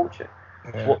cost a fortune.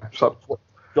 Yeah.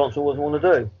 Johnson doesn't want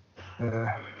to do.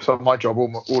 So my job, all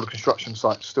the construction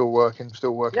sites still working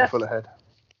Yeah. full ahead.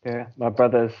 Yeah, my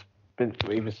brother's been.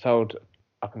 He was told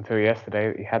up until yesterday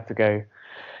that he had to go.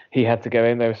 He had to go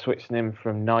in. They were switching him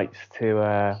from nights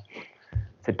to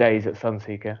days at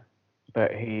Sunseeker,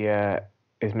 but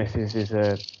his missus is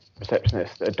a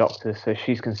receptionist at a doctor, so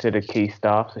she's considered key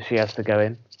staff, so she has to go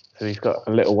in. So he's got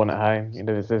a little one at home.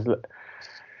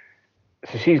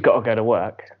 So she's got to go to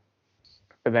work,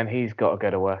 but then he's got to go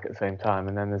to work at the same time,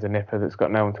 and then there's a nipper that's got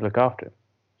no one to look after him.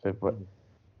 So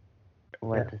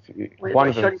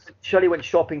Shelley went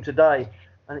shopping today,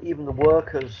 and even the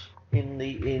workers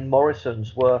in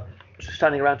Morrison's were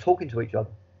standing around talking to each other.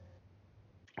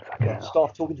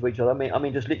 Staff talking to each other. I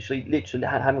mean, just literally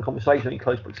having a conversation in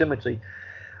close proximity.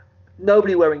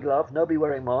 Nobody wearing gloves, nobody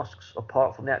wearing masks,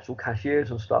 apart from the actual cashiers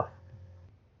and stuff.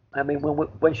 I mean,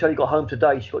 when Shelley got home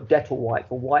today, she got Dettol wipes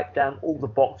and wiped down all the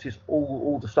boxes,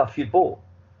 all the stuff she'd bought,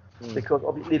 because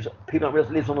people don't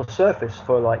realize it lives on the surface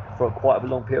for quite a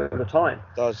long period of time.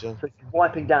 Does, yeah. So she's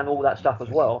wiping down all that stuff as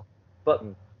well. But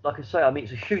like I say, I mean,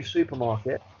 it's a huge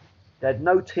supermarket. They had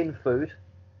no tin food,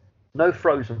 no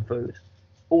frozen food.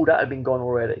 All that had been gone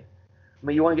already. I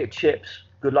mean, you want to get chips,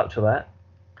 good luck to that.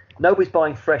 Nobody's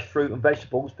buying fresh fruit and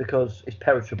vegetables because it's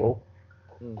perishable.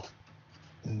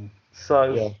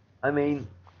 So, yeah. I mean,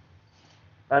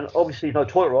 and obviously no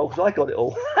toilet roll because I got it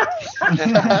all. I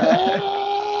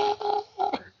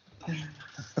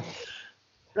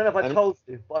don't know if I told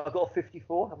you, but I got a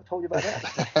 54. Have I told you about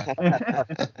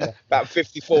that? About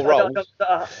 54 rolls.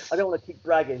 I don't want to keep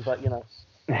bragging, but you know.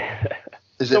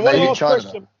 Is it made in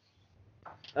China?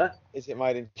 Huh? Is it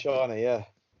made in China? Yeah.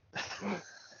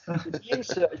 The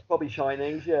insert is probably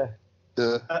Chinese, yeah.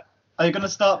 Are you going to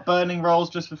start burning rolls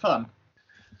just for fun?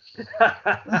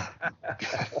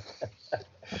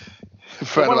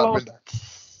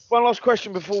 One last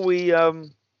question before we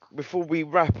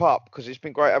wrap up, because it's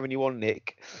been great having you on,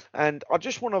 Nick. And I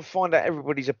just want to find out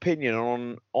everybody's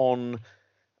opinion on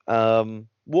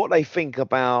what they think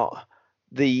about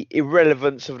the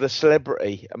irrelevance of the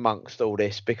celebrity amongst all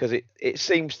this, because it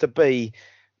seems to be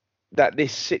that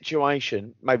this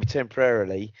situation, maybe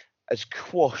temporarily, has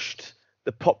quashed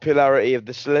the popularity of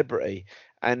the celebrity,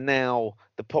 and now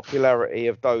the popularity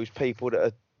of those people that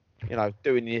are, you know,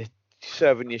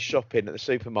 serving your shopping at the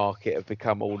supermarket have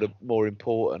become all the more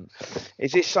important.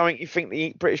 Is this something you think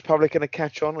the British public are going to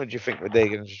catch on, or do you think that they're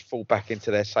going to just fall back into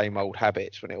their same old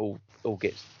habits when it all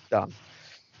gets done?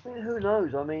 I mean, who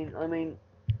knows? I mean,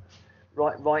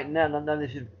 right now,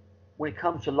 this is, when it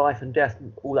comes to life and death,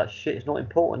 all that shit is not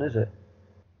important, is it?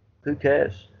 Who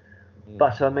cares?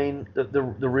 But I mean, the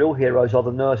real heroes are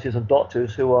the nurses and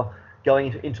doctors who are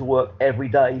going into work every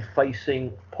day,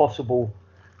 facing possible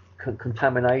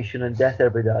contamination and death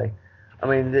every day. I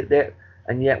mean,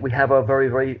 and yet we have a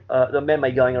very the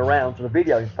meme going around, on a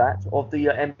video in fact, of the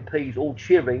MPs all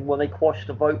cheering when they quashed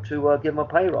the vote to give them a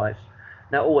pay rise.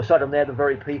 Now all of a sudden they're the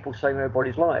very people saving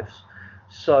everybody's lives.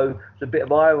 So there's a bit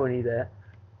of irony there.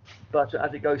 But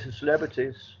as it goes to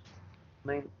celebrities, I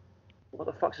mean, what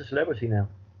the fuck's a celebrity now?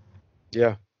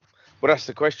 Yeah. Well, that's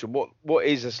the question. What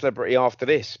is a celebrity after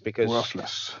this? Because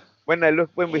worthless. When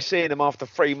we're seeing them after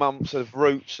 3 months of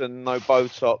roots and no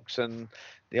Botox and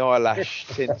the eyelash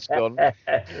tint's gone,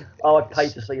 I'd pay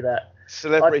to see that.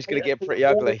 Celebrity's going to get pretty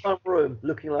ugly. In the front room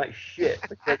looking like shit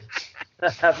because they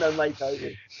have no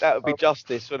makeover. That would be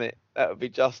justice, wouldn't it? That would be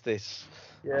justice.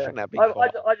 Yeah. I think that'd be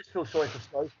I just feel sorry for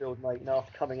Schofield, mate. You know,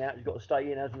 after coming out, he's got to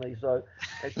stay in, hasn't he? So,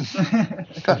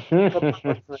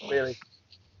 really,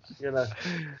 you know.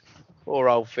 Poor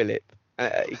old Philip.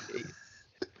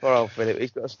 Poor old Philip. He's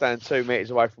got to stand 2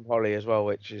 meters away from Holly as well,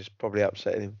 which is probably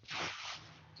upsetting him.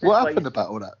 What happened about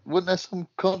all that? Wasn't there some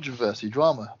controversy,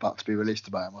 drama about to be released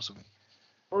about him or something?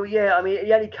 Well, yeah. I mean,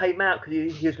 he only came out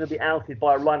because he was going to be outed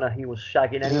by a runner he was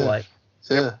shagging anyway.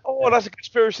 Yeah. Oh, that's a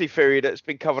conspiracy theory that's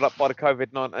been covered up by the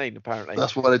COVID-19, apparently.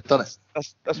 That's why they've done it.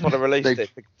 That's why they released it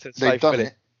to save done Philip.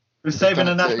 it. We're saving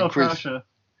a national treasure.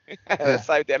 They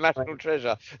saved it, a national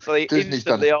treasure. So they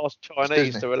instantly asked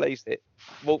Chinese to release it.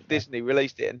 Walt Disney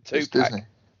released it in 2 packs.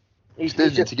 It's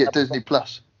Disney to get Disney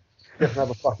Plus. Just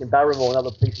another fucking Barrymore, another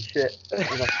piece of shit.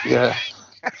 You know?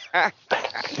 Yeah.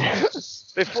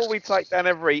 Before we take down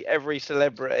every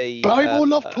celebrity, Barrymore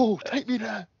Love Pool, take me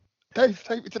there. Dave,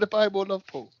 take me to the Barrymore Love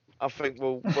Pool. I think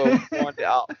we'll wind it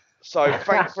up. So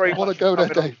thanks very much. Go there,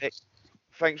 Dave.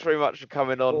 Thanks very much for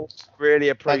coming on. Really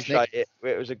appreciate it.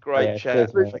 It was a great chat.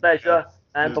 It was a pleasure.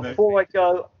 And before I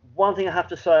go, one thing I have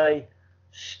to say: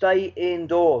 stay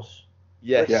indoors.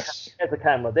 Yes. There's a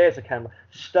camera. There's a camera.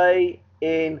 Stay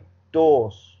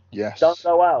indoors. Yes. Don't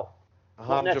go out.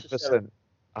 100%.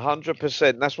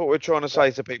 100%. That's what we're trying to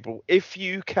say to people. If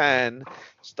you can,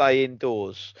 stay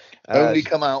indoors. Only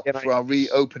come out you know, for our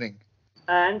reopening.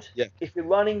 And Yeah. if you're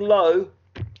running low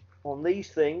on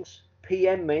these things,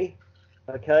 PM me,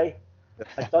 okay?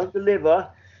 I don't deliver,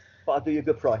 but I'll do you a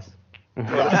good price.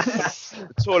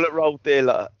 the toilet roll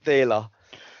dealer.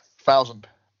 1,000.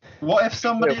 What if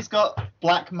somebody's got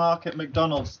black market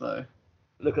McDonald's though?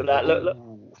 Look at that. Look.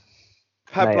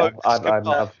 Pablo, Mate, I'd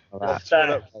love that.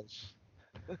 toilet rolls.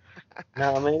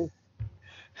 Know what I mean?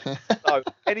 So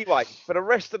anyway, for the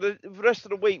rest of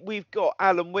the week, we've got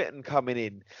Alan Whitten coming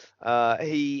in.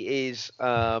 He is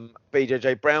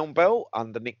BJJ brown belt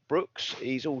under Nick Brooks.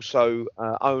 He's also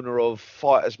owner of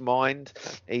Fighter's Mind.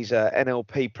 He's a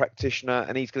NLP practitioner,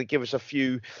 and he's going to give us a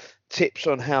few tips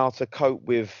on how to cope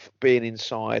with being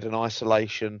inside and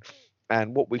isolation,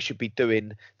 and what we should be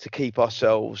doing to keep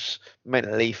ourselves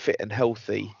mentally fit and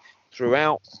healthy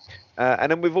throughout.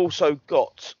 And then we've also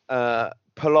got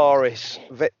Polaris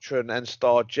veteran and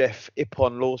star Jeff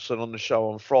Ippon Lawson on the show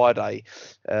on Friday,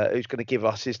 who's going to give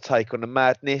us his take on the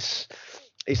madness,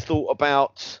 his thought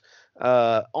about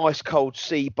ice cold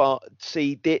sea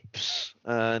dips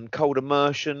and cold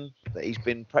immersion that he's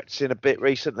been practicing a bit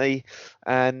recently,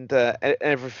 and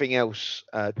everything else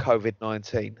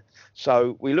COVID-19.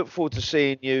 So we look forward to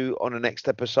seeing you on the next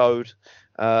episode.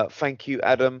 Thank you,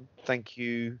 Adam. Thank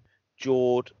you,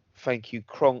 Jord. Thank you,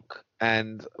 Kronk.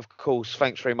 And of course,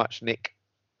 thanks very much, Nick.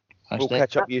 We'll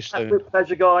catch up with you soon. Absolute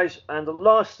pleasure, guys. And the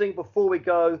last thing before we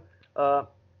go,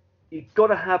 you've got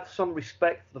to have some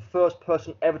respect for the first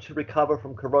person ever to recover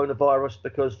from coronavirus,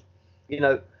 because, you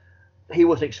know, he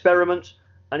was an experiment,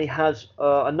 and he has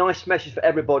a nice message for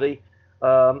everybody,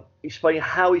 explaining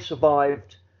how he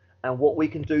survived and what we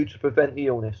can do to prevent the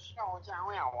illness.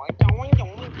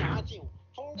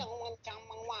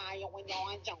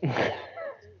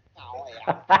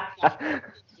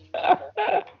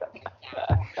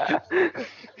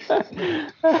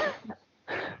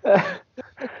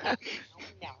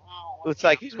 We'll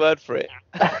take his word for it.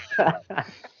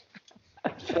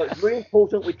 So it's really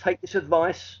important we take this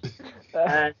advice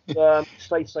and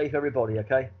stay safe, everybody,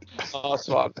 okay? Nice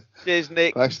one. Cheers,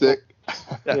 Nick. Thanks, Nick.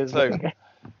 Yeah, so.